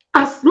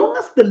 As long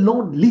as the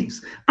Lord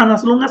lives, and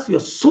as long as your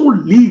soul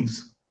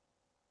lives,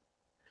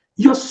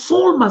 your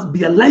soul must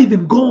be alive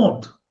in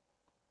God.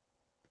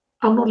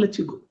 I'll not let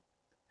you go.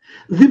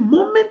 The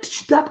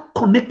moment that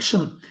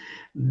connection,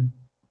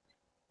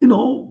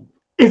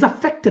 is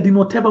affected in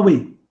whatever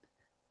way,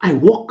 I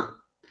walk.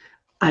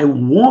 I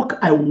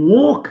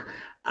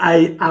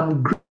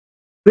am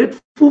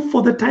grateful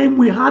for the time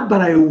we had,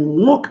 but I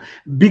walk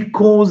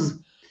because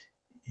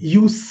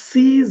you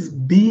cease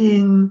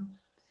being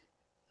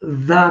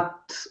that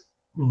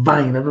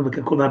vine. I don't know if I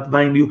can call that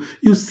vine.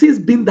 You cease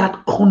being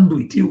that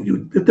conduit.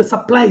 The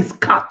supply is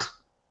cut.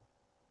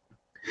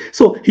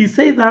 So he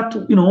said that,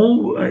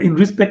 in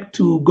respect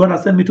to God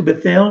has sent me to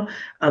Bethel.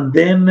 And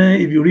then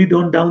if you read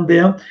on down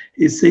there,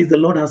 he says, the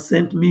Lord has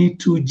sent me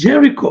to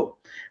Jericho.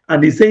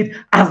 And he said,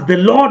 as the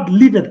Lord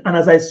liveth and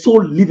as thy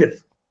soul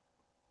liveth.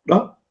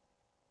 No?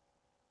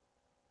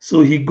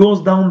 So he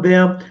goes down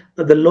there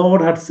that the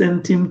Lord had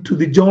sent him to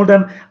the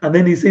Jordan. And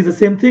then he says the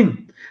same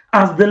thing.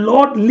 As the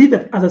Lord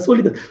liveth, as thy soul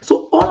liveth.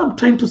 So all I'm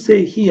trying to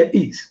say here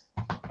is,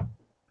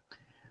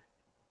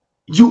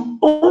 you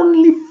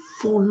only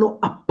follow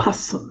a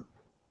person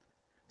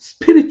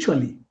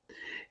spiritually.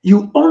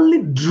 You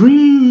only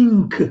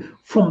drink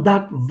from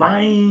that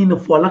vine,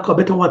 for lack of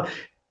a better word,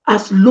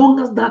 as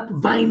long as that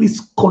vine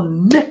is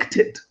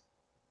connected.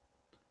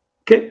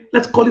 Okay,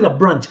 let's call it a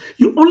branch.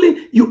 You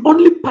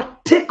only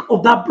partake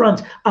of that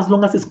branch as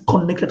long as it's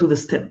connected to the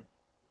stem.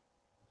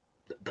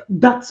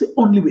 That's the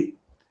only way.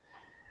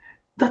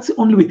 That's the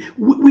only way.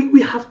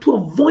 We have to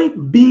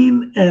avoid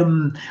being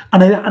and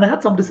I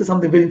had somebody say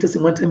something very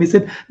interesting one time. He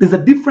said there's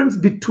a difference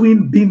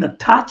between being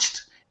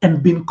attached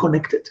and being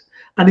connected.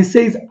 And he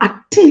says a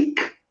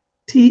tick,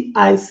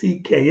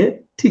 T-I-C-K,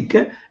 tick,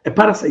 a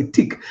parasite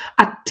tick.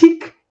 A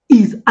tick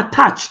is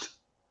attached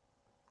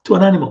to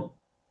an animal.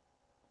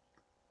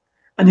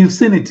 And you've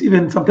seen it,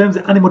 even sometimes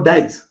the animal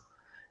dies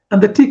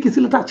and the tick is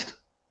still attached.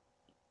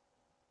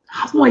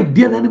 Has no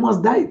idea the animal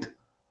has died.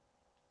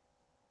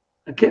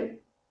 Okay?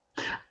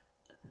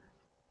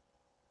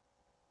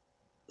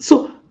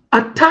 So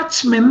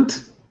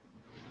attachment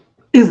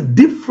is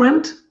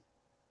different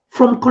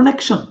from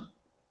connection.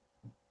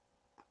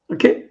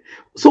 Okay?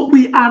 So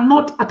we are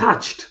not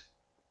attached.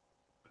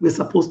 We're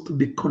supposed to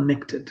be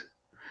connected.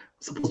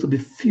 We're supposed to be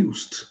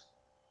fused.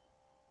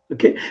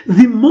 Okay?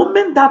 The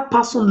moment that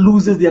person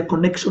loses their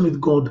connection with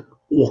God,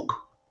 walk.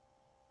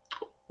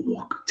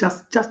 Walk.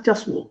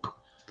 Just walk.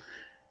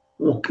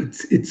 Walk.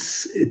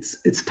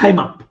 It's time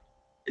up.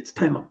 It's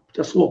time up.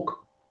 Just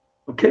walk.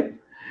 Okay?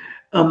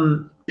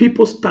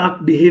 People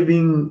start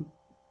behaving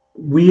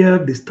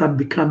weird. They start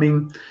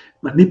becoming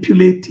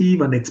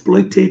manipulative and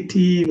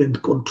exploitative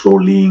and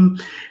controlling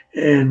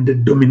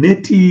and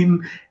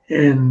dominating,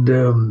 and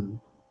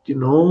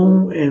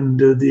and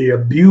they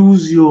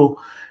abuse your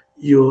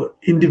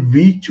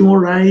individual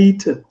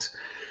right, and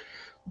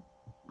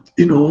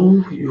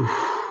you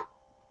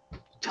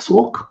just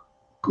walk,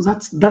 because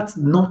that's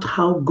not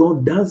how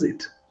God does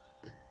it.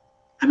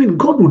 I mean,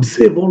 God would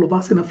save all of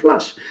us in a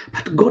flash,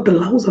 but God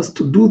allows us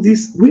to do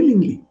this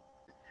willingly.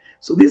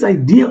 So this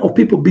idea of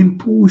people being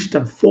pushed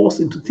and forced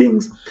into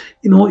things,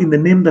 in the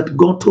name that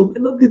God told,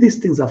 these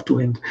things have to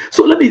end.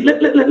 So let me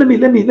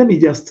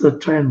just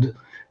try and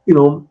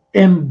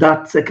end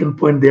that second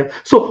point there.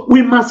 So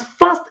we must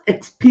first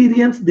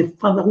experience the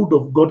fatherhood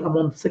of God. I'm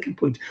on the second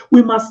point.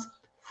 We must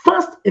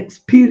first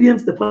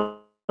experience the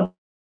fatherhood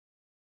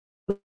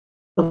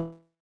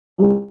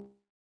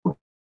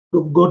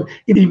of God,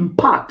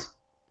 impart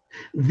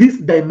this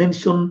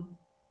dimension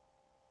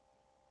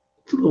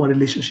through our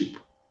relationship.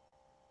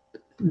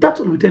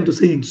 That's what we tend to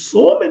say in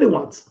so many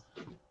words.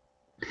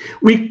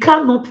 We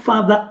cannot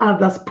father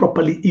others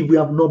properly if we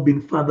have not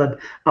been fathered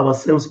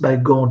ourselves by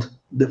God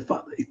the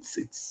Father.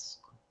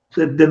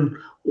 So then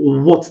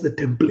what's the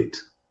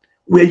template?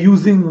 We're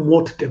using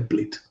what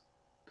template?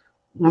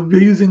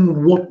 We're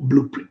using what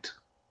blueprint?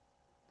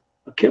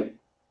 Okay?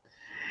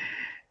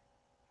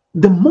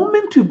 The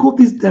moment you go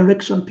this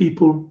direction,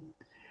 people,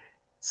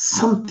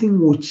 something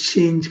will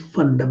change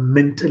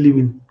fundamentally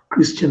in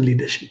Christian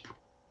leadership.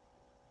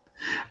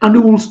 And we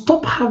will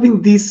stop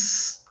having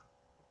these,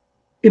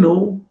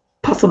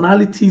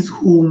 personalities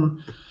who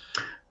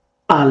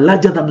are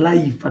larger than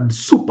life and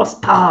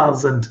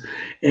superstars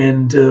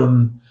and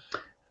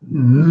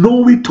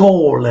know it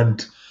all,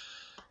 and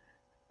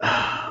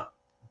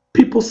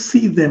people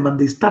see them and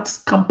they start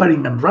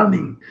scampering and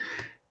running,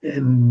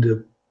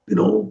 and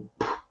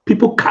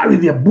people carry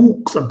their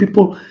books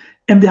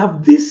and they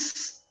have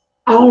this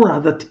aura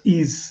that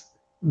is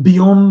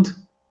beyond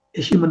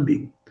a human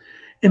being.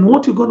 And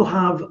what you're going to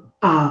have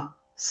are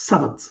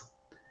servants,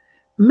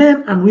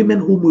 men and women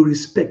whom we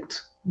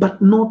respect,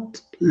 but not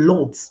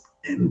lords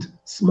and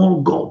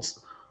small gods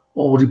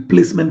or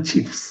replacement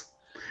chiefs.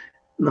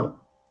 No,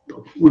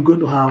 we're going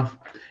to have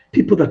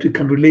people that we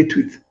can relate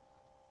with.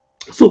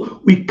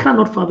 So we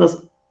cannot father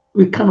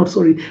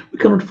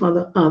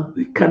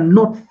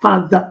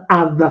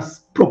others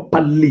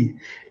properly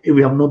if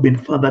we have not been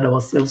fathered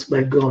ourselves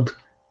by God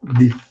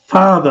the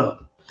Father.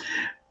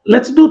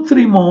 Let's do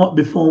 3 more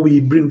before we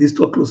bring this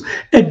to a close.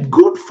 A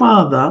good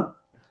father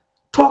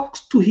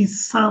talks to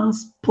his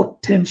son's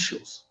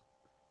potentials,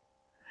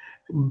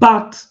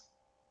 but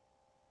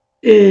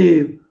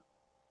I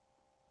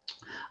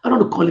don't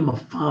want to call him a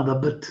father,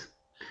 but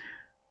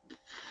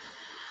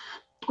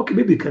okay,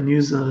 maybe you can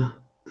use the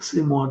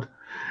same word.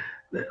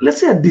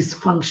 Let's say a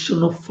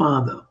dysfunctional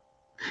father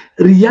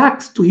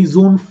reacts to his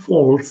own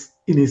faults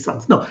in his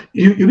sons. Now,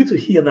 you need to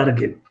hear that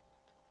again.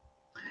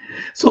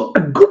 So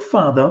a good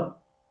father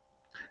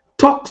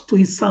talks to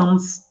his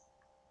son's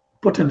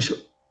potential.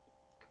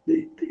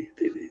 The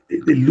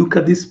they look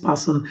at this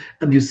person,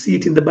 and you see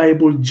it in the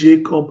Bible,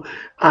 Jacob,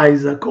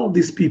 Isaac, all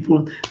these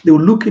people, they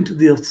will look into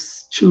their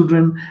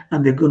children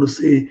and they're going to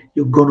say,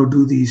 you're going to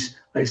do this.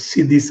 I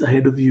see this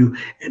ahead of you.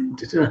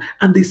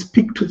 And they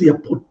speak to their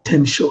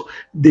potential.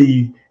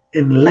 They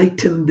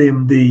enlighten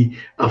them. They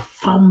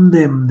affirm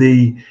them.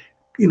 They,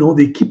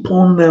 they keep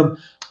on,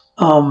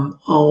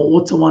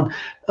 what's the one?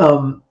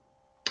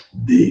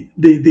 They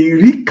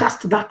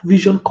recast that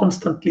vision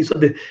constantly, so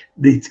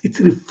it's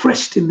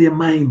refreshed in their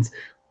minds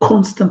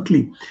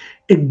constantly.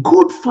 A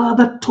good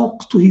father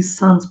talks to his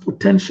son's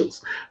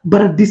potentials,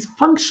 but a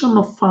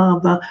dysfunctional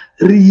father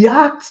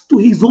reacts to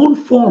his own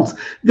faults,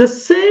 the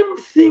same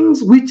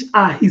things which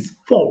are his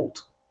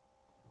fault.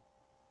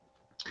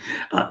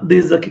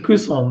 There's a Kikuyu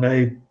song.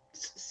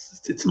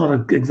 It's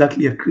not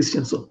exactly a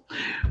Christian song,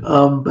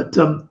 but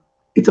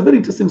it's a very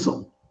interesting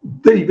song.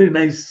 Very, very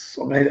nice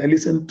song. I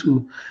listen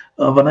to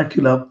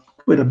vernacular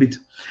quite a bit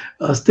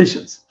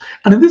stations.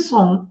 And in this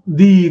song,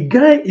 the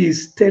guy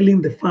is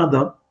telling the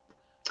father,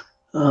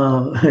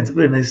 it's a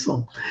very nice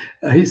song.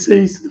 He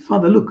says to the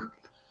father, look,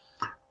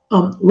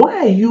 why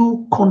are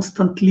you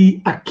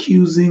constantly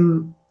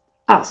accusing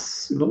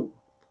us,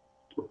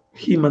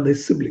 him and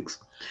his siblings,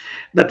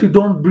 that we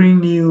don't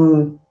bring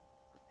you,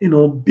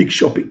 big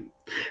shopping,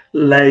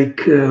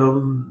 like,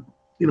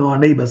 our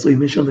neighbor. So he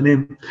mentioned the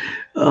name.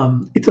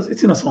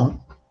 It's in a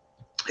song.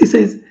 He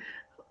says,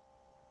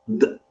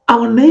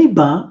 our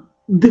neighbor,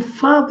 the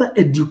father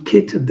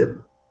educated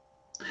them.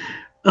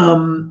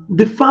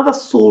 The father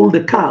sold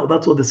a cow.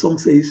 That's what the song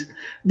says.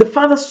 The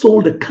father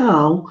sold a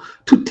cow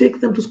to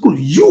take them to school.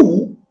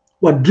 You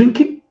were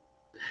drinking.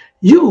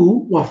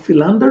 You were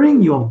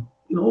philandering. You're,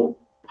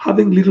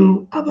 having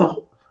little other,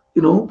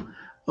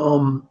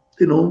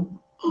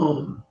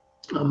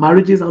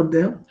 marriages out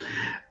there.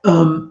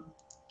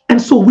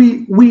 And so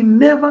we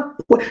never,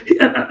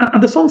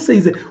 and the song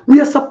says that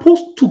we are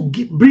supposed to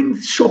bring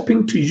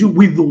shopping to you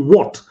with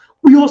what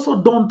we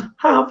also don't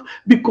have,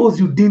 because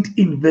you didn't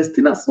invest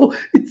in us. So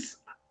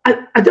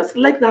I just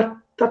like that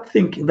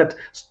thinking, that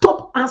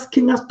stop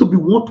asking us to be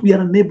what we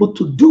are unable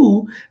to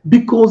do,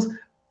 because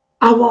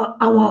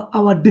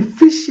our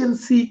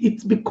deficiency,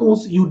 it's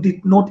because you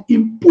did not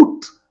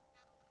input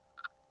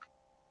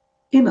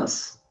in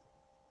us.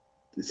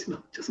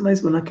 Just a nice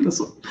vernacular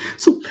song.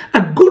 So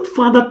a good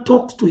father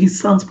talks to his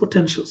son's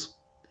potentials,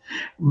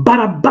 but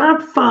a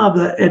bad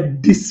father, a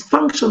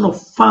dysfunctional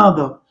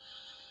father,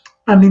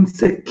 an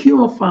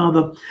insecure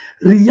father,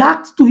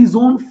 reacts to his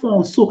own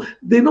faults. So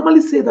they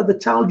normally say that the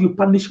child you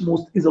punish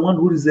most is the one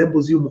who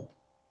resembles you more,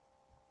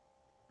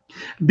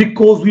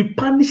 because we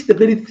punish the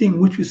very thing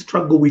which we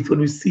struggle with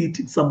when we see it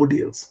in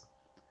somebody else.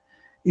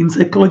 In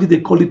psychology, they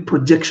call it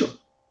projection.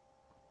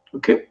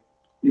 Okay,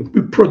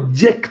 we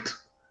project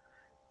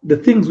the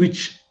things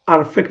which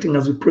are affecting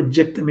us, we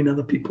project them in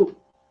other people.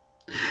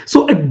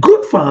 So a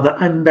good father,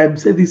 and I'm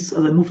saying this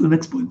as I move to the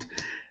next point,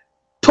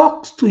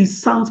 talks to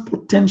his son's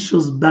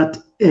potentials, but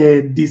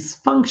a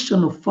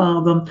dysfunctional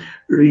father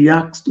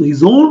reacts to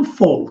his own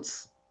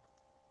faults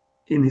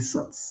in his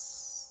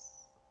sons.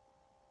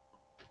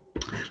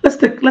 Let's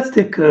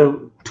take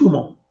two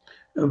more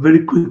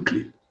very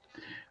quickly.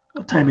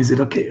 What time is it?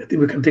 Okay, I think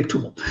we can take two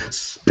more.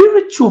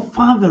 Spiritual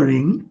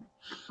fathering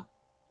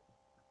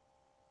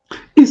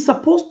is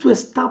supposed to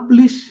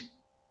establish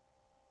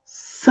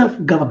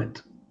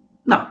self-government.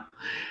 Now,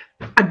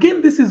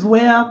 again, this is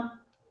where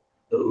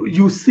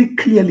you see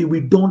clearly we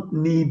don't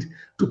need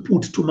to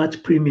put too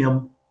much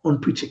premium on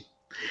preaching.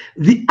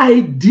 The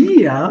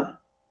idea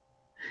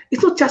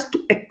is not just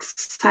to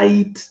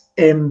excite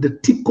and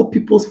tickle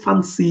people's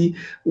fancy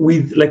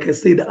with, like I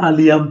said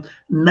earlier,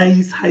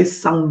 nice,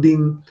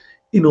 high-sounding,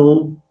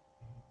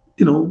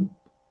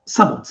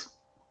 sermons.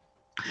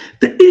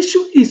 The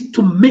issue is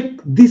to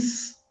make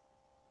these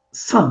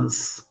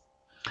sons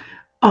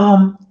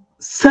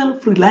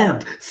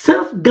self-reliant.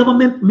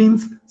 Self-government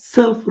means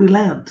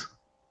self-reliant.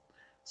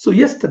 So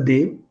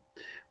yesterday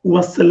we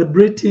were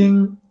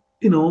celebrating,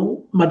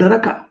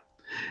 Madaraka.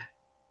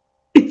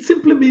 It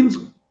simply means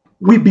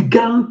we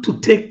began to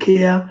take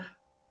care,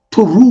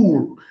 to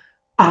rule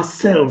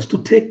ourselves,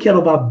 to take care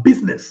of our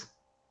business.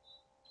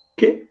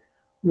 Okay,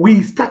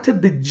 we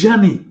started the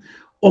journey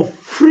of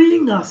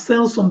freeing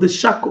ourselves from the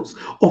shackles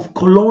of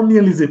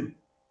colonialism.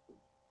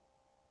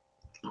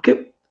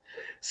 Okay,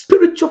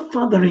 spiritual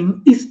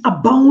fathering is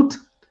about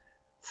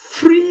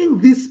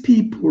freeing these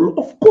people,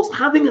 of course,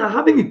 having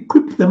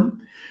equipped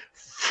them,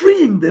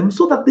 freeing them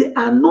so that they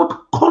are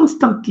not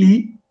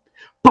constantly,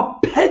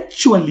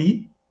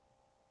 perpetually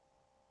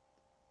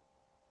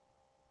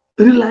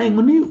relying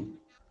on you.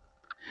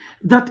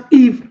 That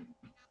if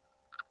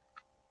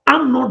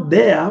I'm not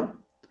there,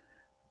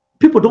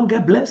 people don't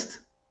get blessed.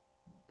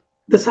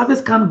 The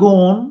service can't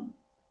go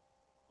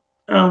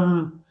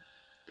on.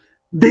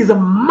 There's a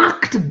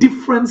marked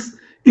difference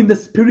in the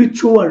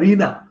spiritual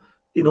arena,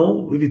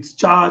 if it's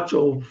church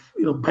or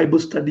Bible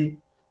study.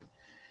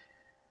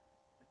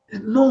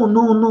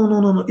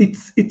 No.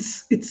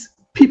 It's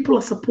people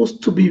are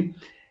supposed to be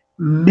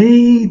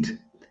made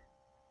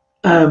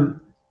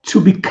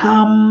to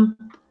become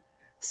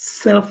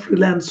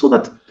self-reliance, so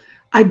that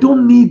I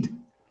don't need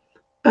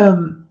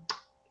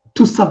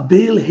to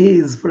surveil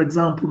Hayes, for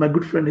example, my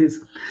good friend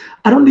Hayes.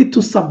 I don't need to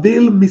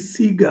surveil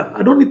Misiga.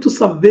 I don't need to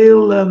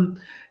surveil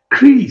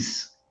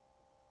Chris.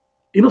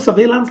 You know,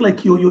 surveillance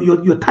like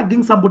you're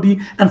tagging somebody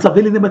and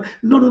surveilling them.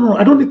 No, no, no.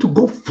 I don't need to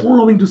go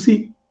following to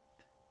see.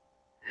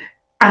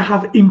 I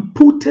have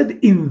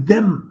inputted in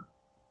them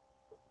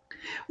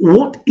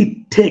what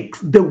it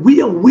takes, the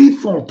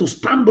wherewithal to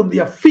stand on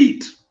their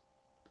feet,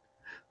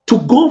 to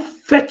go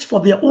fetch for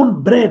their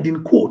own bread,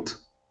 in quote,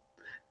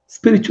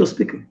 spiritual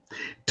speaking,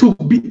 to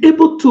be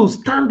able to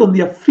stand on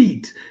their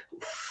feet,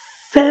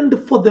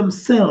 fend for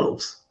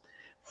themselves,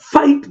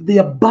 fight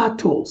their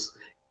battles,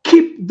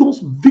 keep those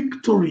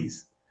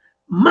victories,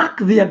 mark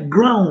their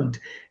ground,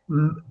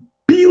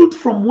 build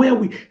from where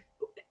we,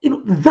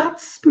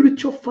 that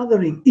spiritual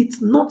fathering.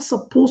 It's not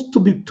supposed to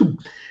be,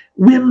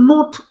 we're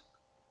not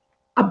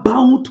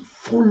about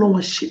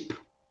followership.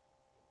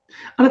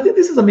 And I think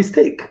this is a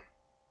mistake.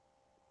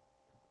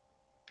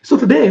 So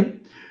today,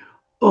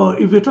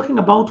 if we're talking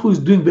about who is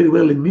doing very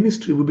well in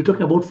ministry, we'll be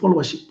talking about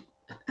followership.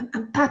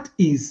 And that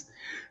is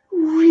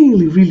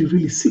really, really,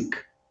 really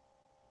sick.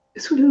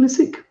 It's really, really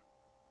sick.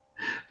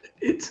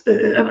 It's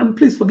and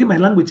please forgive my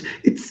language.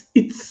 It's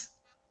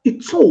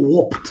so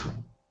warped.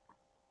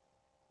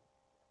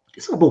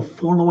 It's not about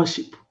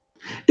followership.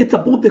 It's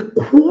about the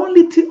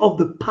quality of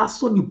the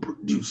person you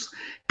produce.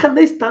 Can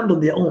they stand on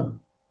their own?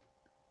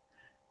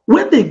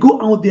 When they go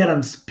out there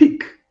and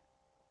speak,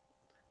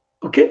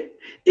 okay?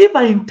 If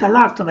I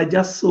interact, and I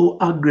just saw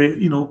Agre,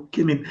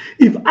 came in.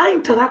 If I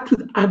interact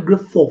with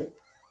Agre for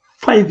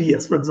 5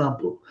 years, for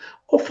example,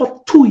 or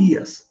for 2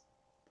 years,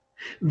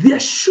 there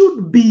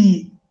should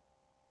be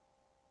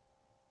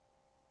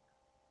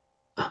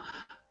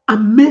a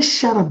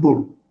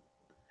measurable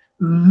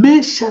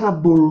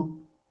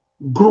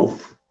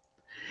growth.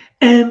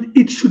 And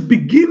it should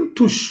begin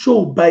to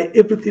show by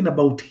everything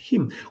about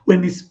him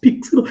when he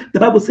speaks. The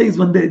Bible says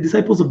when the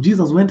disciples of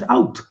Jesus went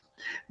out,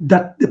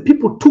 that the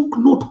people took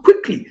note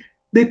quickly.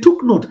 They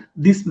took note.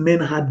 This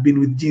man had been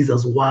with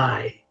Jesus.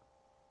 Why?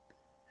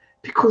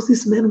 Because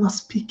this man was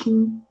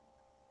speaking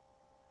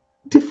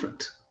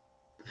different.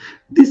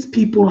 These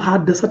people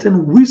had a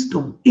certain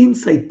wisdom,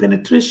 insight,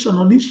 penetration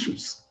on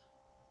issues.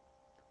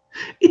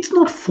 It's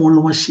not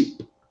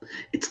followership.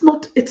 It's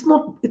not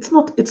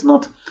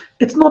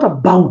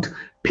about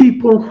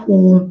people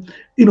who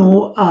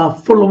are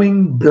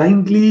following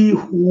blindly,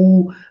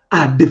 who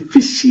are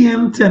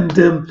deficient,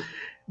 and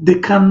they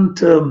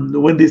can't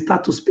when they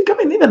start to speak. I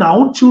mean, even our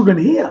own children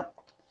here,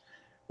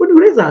 when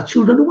we raise our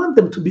children, we want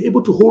them to be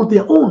able to hold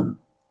their own,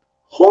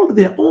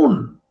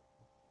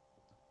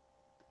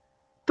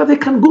 that they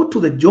can go to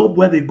the job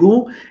where they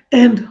go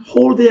and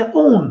hold their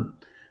own,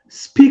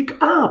 speak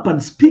up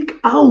and speak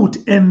out,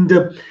 and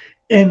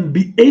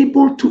be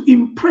able to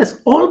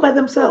impress all by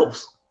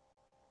themselves.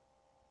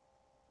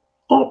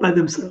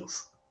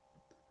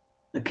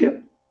 Okay?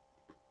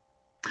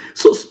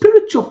 So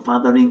spiritual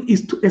fathering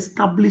is to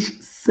establish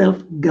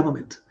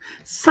self-government.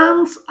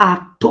 Sons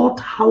are taught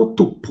how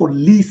to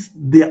police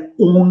their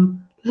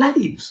own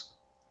lives.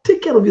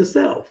 Take care of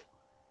yourself.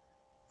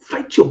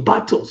 Fight your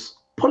battles.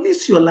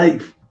 Police your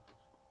life.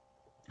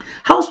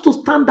 How to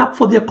stand up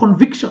for their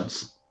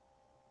convictions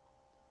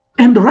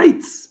and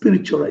rights,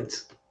 spiritual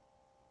rights.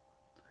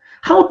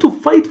 How to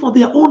fight for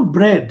their own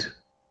bread.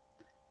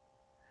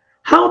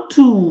 How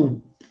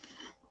to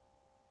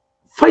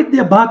fight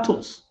their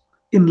battles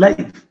in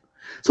life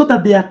so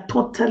that they are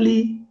not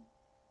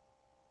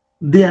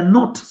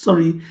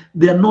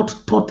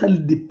totally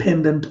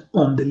dependent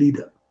on the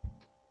leader.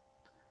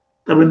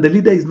 That when the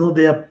leader is not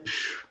there,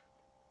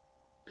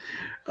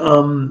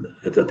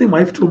 I think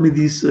my wife told me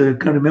this,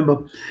 can't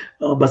remember,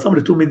 but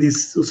somebody told me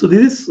this. So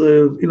there is,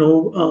 a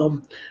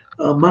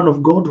man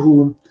of God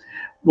who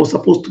was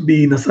supposed to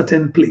be in a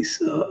certain place.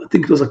 I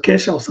think it was a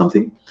Kesha or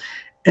something.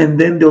 And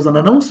then there was an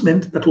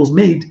announcement that was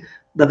made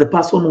that the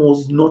person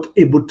would not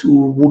be able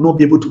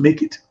to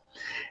make it.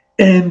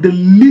 And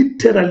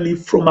literally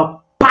from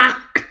a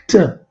packed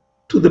to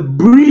the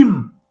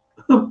brim,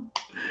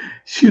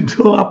 she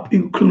drove up,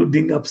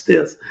 including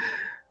upstairs.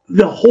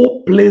 The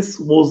whole place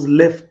was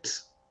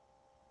left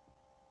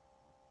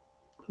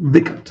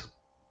vacant.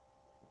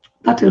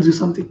 That tells you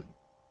something.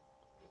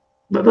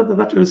 That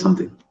tells you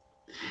something.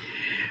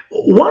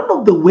 One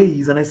of the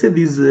ways, and I say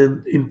this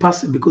in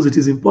passing because it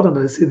is important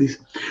that I say this,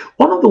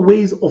 one of the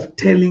ways of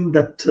telling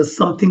that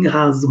something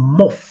has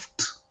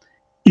morphed,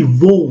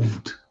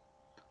 evolved,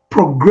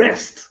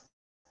 progressed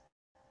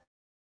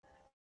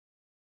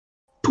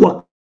to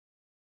a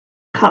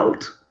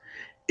cult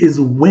is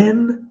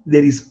when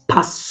there is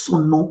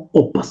personal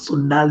or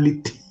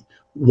personality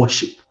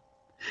worship.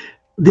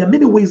 There are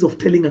many ways of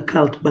telling a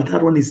cult, but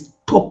that one is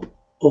top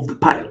of the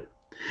pile.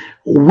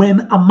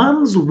 When a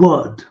man's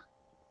word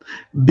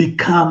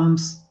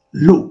becomes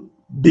low,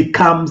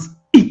 becomes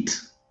it,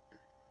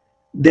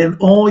 then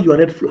all your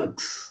red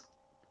flags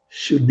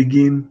should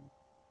begin,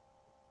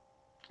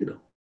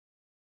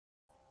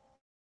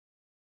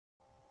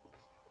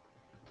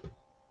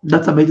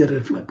 that's a major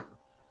red flag.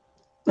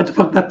 In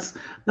fact, that's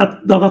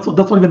not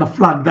even a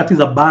flag. That is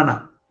a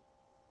banner.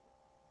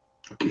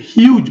 Okay,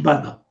 huge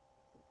banner.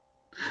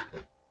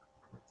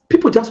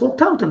 People just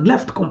walked out and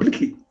left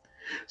completely.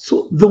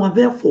 So they were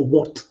there for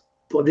what?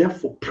 They were there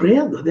for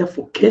prayer. They were there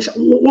for cash.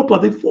 What were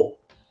they for?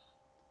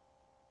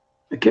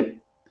 Okay,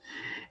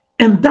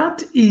 and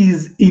that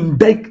is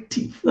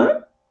indictive.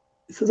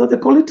 This is what they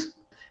call it.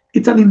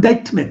 It's an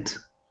indictment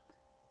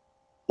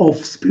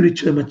of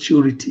spiritual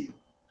maturity.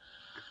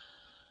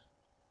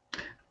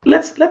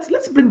 Let's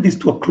bring this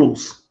to a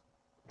close.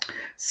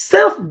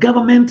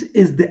 Self-government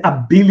is the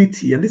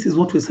ability, and this is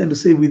what we're trying to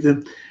say with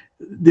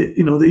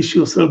the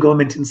issue of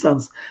self-government in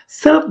sons.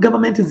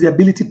 Self-government is the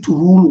ability to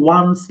rule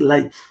one's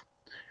life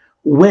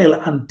well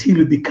until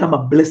you become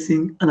a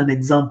blessing and an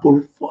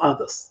example for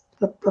others.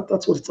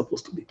 That's what it's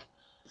supposed to be.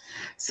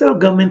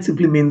 Self-government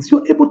simply means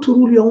you're able to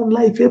rule your own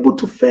life, you're able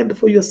to fend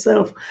for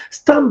yourself,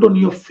 stand on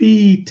your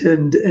feet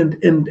and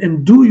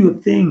do your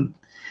thing,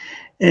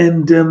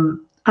 and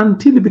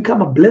until you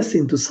become a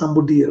blessing to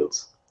somebody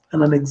else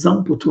and an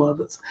example to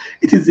others.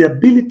 It is the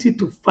ability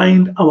to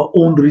find our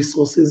own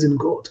resources in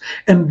God,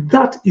 and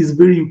that is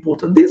very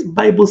important. This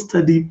Bible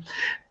study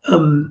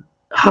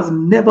has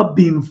never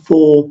been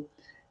for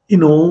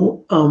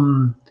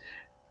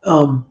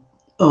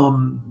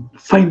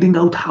finding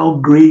out how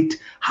great,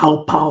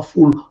 how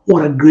powerful,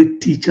 what a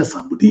great teacher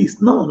somebody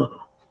is. No.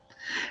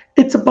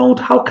 It's about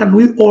how can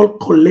we all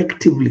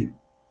collectively,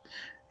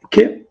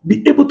 okay,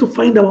 be able to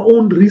find our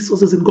own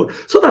resources in God,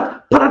 so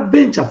that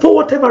peradventure, for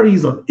whatever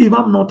reason, if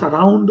I'm not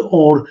around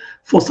or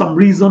for some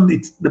reason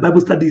the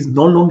Bible study is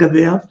no longer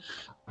there,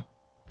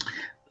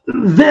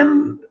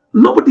 then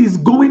nobody is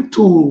going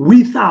to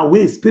wither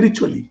away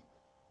spiritually.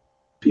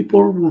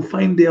 People will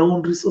find their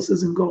own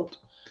resources in God.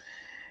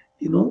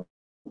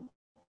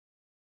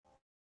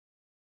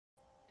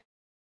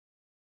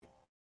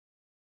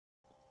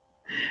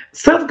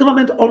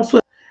 Self-government also,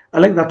 I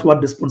like that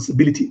word,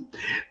 responsibility.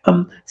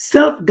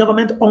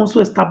 Self-government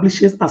also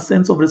establishes a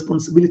sense of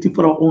responsibility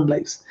for our own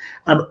lives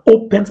and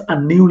opens a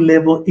new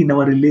level in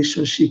our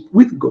relationship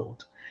with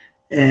God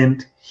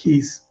and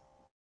His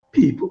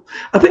people.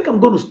 I think I'm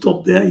going to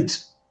stop there.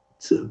 It's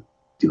 10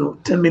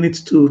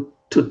 minutes to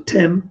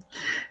 10,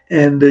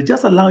 and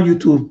just allow you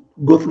to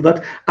go through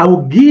that. I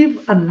will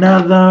give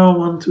another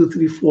 1, 2,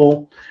 3,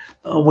 4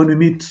 when we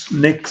meet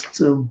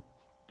next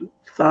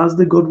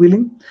Thursday, God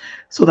willing,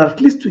 so that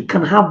at least we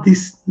can have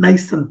this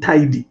nice and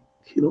tidy,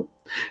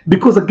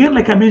 because again,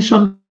 like I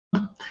mentioned,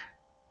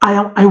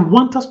 I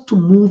want us to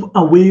move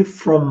away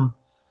from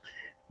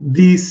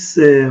this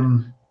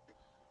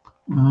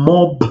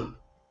mob,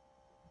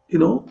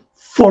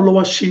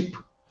 followership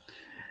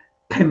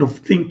kind of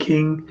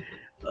thinking,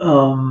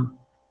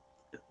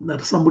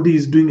 that somebody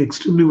is doing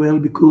extremely well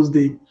because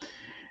they,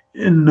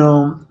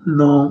 no.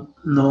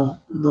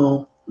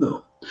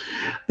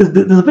 There's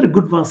a very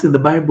good verse in the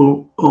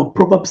Bible,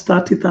 Proverbs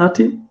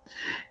 30:30.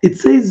 It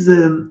says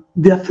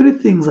there are 3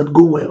 things that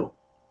go well.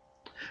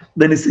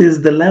 Then it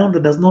says the lion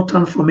that does not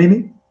turn from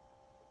any,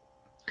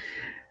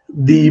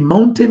 the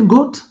mountain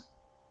goat,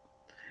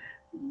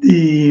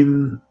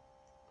 the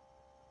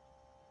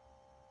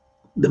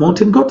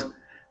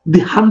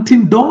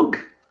hunting dog.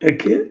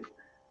 Okay.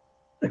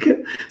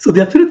 So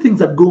there are 3 things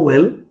that go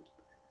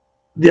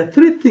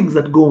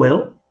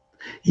well.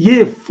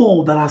 Yea,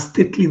 4 that are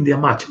stately in their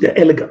march. They're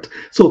elegant.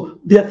 So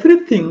there are 3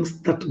 things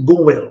that go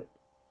well.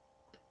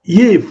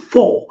 Yea,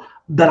 4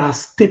 that are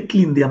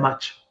stately in their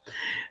march.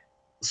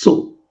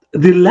 So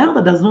the lamb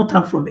that does not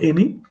turn from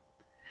any,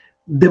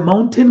 the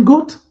mountain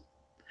goat,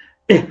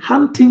 a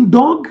hunting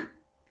dog,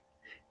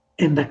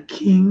 and a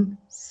king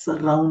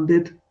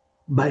surrounded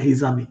by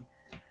his army.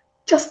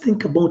 Just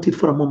think about it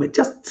for a moment.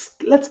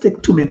 Let's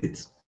take 2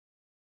 minutes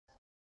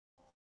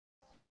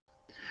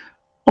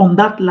on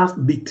that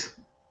last bit.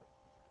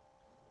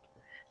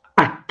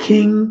 A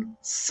king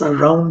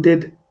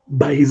surrounded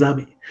by his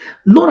army,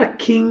 not a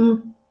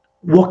king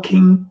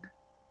walking,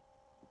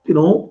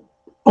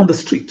 on the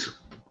street,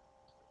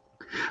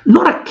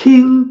 not a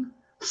king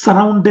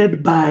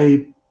surrounded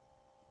by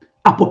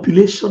a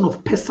population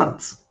of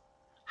peasants,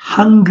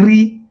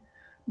 hungry,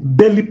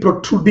 belly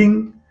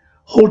protruding,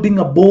 holding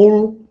a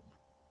bowl.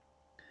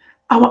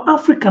 Our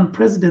African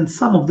presidents,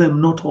 some of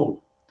them, not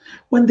all,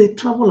 when they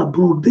travel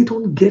abroad, they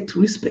don't get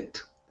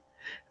respect.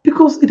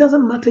 Because it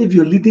doesn't matter if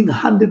you're leading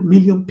 100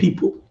 million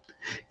people.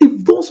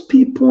 If those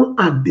people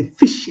are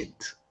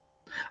deficient,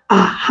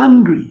 are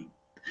hungry,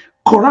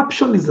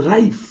 corruption is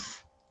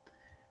rife,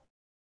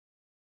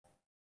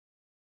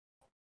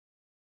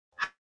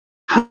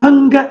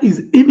 hunger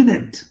is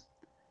imminent,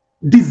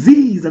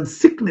 disease and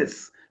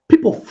sickness,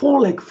 people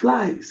fall like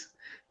flies.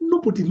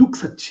 Nobody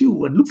looks at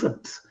you and looks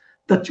at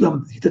that you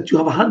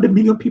have 100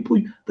 million people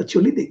that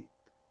you're leading.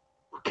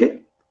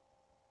 Okay?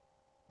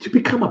 You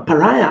become a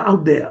pariah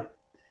out there.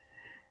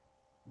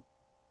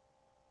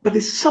 But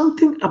there's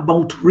something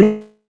about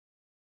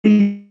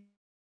raising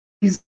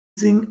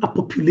a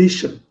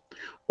population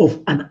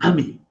of an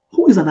army.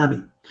 Who is an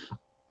army?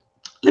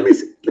 Let me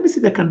see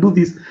if I can do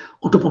this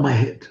on top of my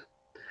head.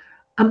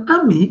 An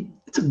army,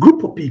 it's a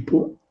group of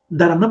people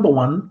that are, number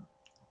one,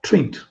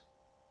 trained.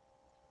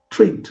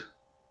 Trained.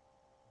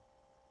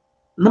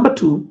 Number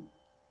two,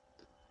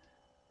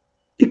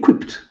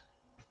 equipped.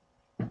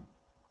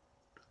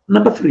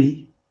 Number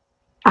three,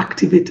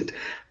 activated.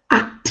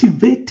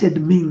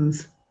 Activated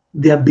means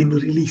they have been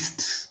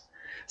released.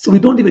 So we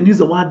don't even use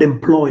the word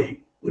employ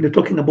when you're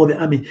talking about the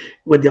army.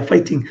 When they're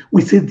fighting,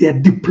 we say they are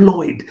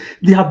deployed.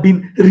 They have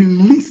been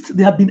released.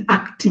 They have been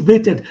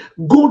activated.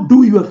 Go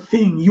do your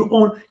thing. You're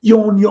on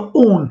your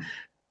own.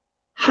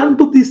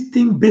 Handle this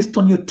thing based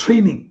on your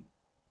training.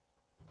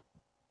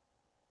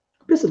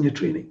 Based on your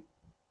training.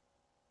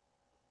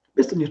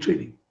 Based on your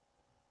training.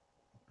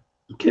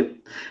 Okay,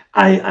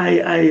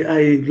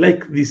 I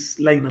like this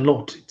line a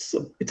lot. It's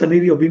an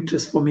area of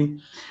interest for me,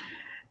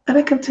 and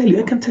I can tell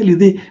you,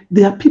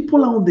 there are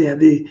people out there.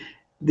 They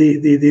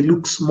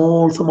look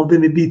small. Some of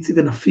them, maybe it's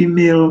even a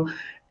female,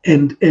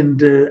 and I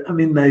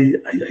mean, I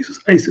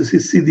used to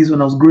see this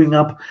when I was growing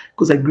up,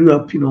 because I grew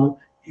up, in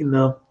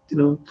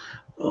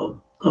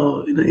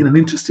an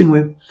interesting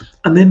way.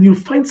 And then you'll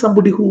find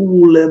somebody who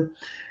will,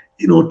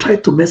 try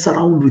to mess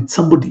around with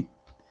somebody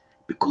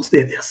because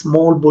they're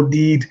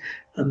small-bodied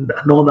and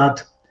all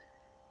that.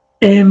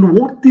 And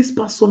what this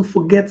person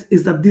forgets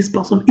is that this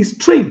person is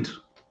trained,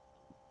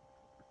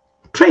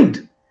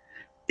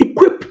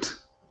 equipped,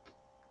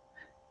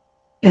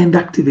 and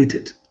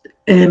activated.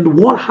 And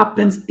what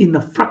happens in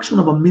a fraction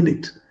of a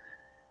minute,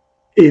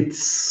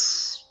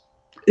 it's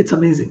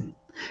amazing.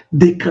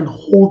 They can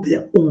hold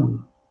their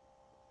own.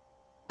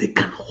 They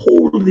can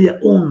hold their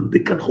own. They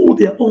can hold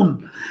their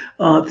own.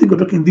 I think I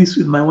was talking this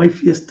with my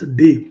wife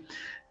yesterday.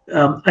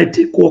 I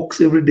take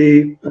walks every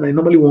day, and I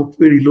normally walk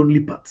very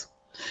lonely paths.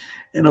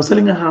 And I was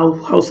telling her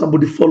how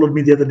somebody followed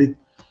me the other day,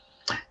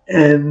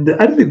 and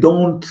I really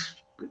don't,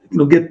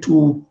 get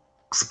too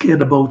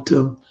scared about,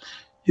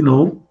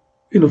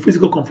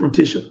 physical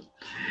confrontation.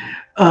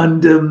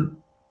 And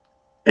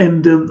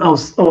I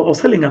was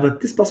telling her that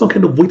this person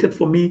kind of waited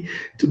for me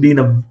to be in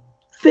a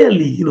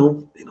fairly,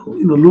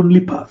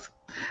 lonely path,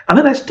 and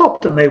then I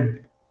stopped and I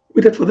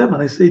waited for them,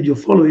 and I said, "You're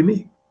following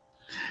me.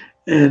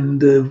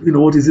 And,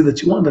 what is it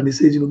that you want?" And he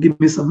said, "Give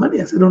me some money."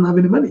 I said, "I don't have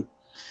any money."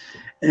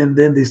 And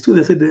then they stood,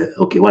 they said,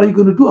 "Okay, what are you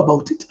going to do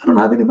about it?" "I don't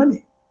have any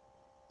money.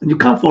 And you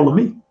can't follow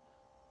me."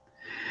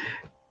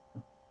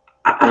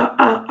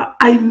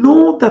 I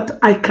know that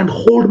I can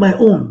hold my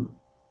own.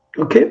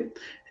 Okay?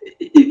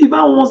 If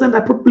I wasn't, I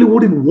probably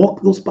wouldn't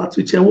walk those paths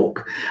which I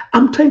walk.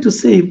 I'm trying to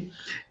say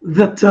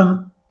that,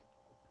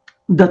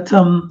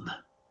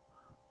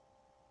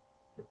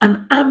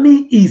 an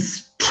army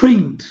is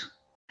trained.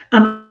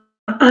 An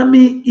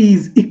army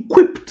is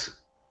equipped.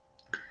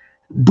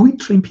 Do we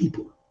train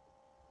people?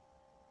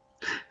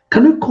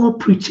 Can we call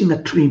preaching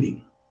a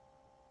training?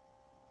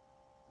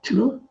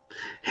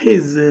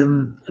 His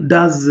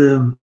does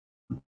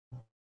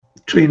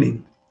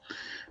training.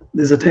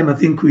 There's a time I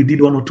think we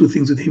did one or two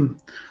things with him,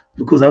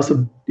 because I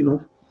also,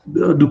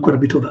 do quite a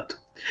bit of that.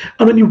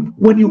 And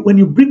when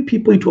you bring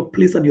people into a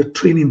place and you're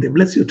training them,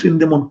 let's say you're training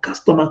them on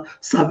customer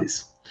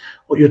service,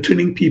 or you're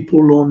training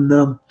people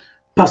on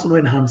personal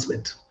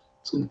enhancement,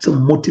 so it's a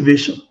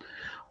motivation,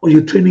 or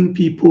you're training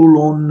people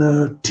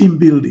on team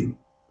building,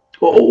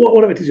 or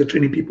whatever it is you're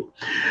training people.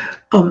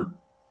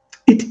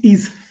 It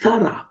is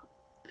thorough.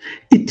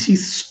 It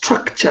is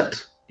structured.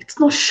 It's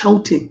not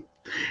shouting.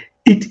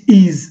 It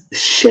is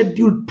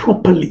scheduled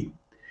properly.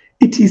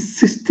 It is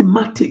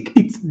systematic.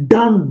 It's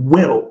done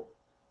well.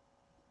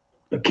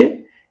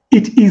 Okay?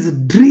 It is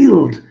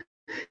drilled.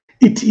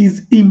 It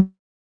is imprinted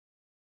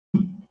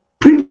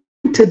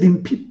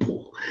in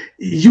people.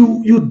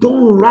 You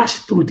don't rush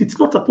through it. It's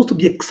not supposed to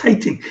be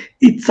exciting.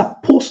 It's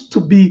supposed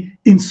to be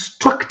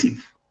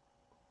instructive.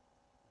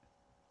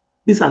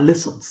 These are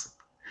lessons.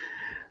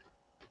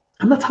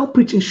 And that's how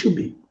preaching should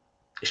be.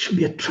 It should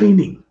be a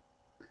training.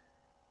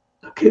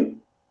 Okay?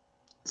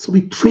 So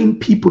we train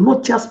people,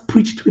 not just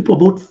preach to people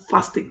about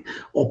fasting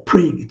or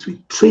praying.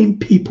 We train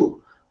people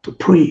to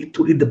pray,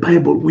 to read the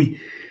Bible. We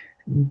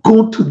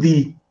go to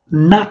the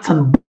nuts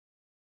and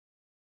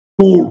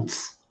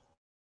bolts,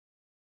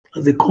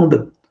 as they call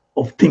them,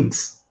 of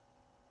things,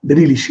 the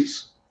real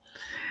issues.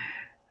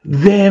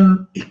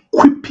 Then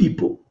equip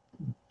people,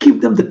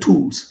 give them the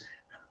tools,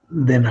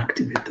 then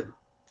activate them.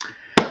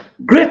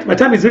 Great, my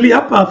time is really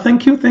up.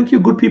 Thank you,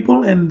 good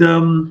people, and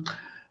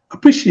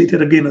appreciate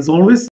it again as always.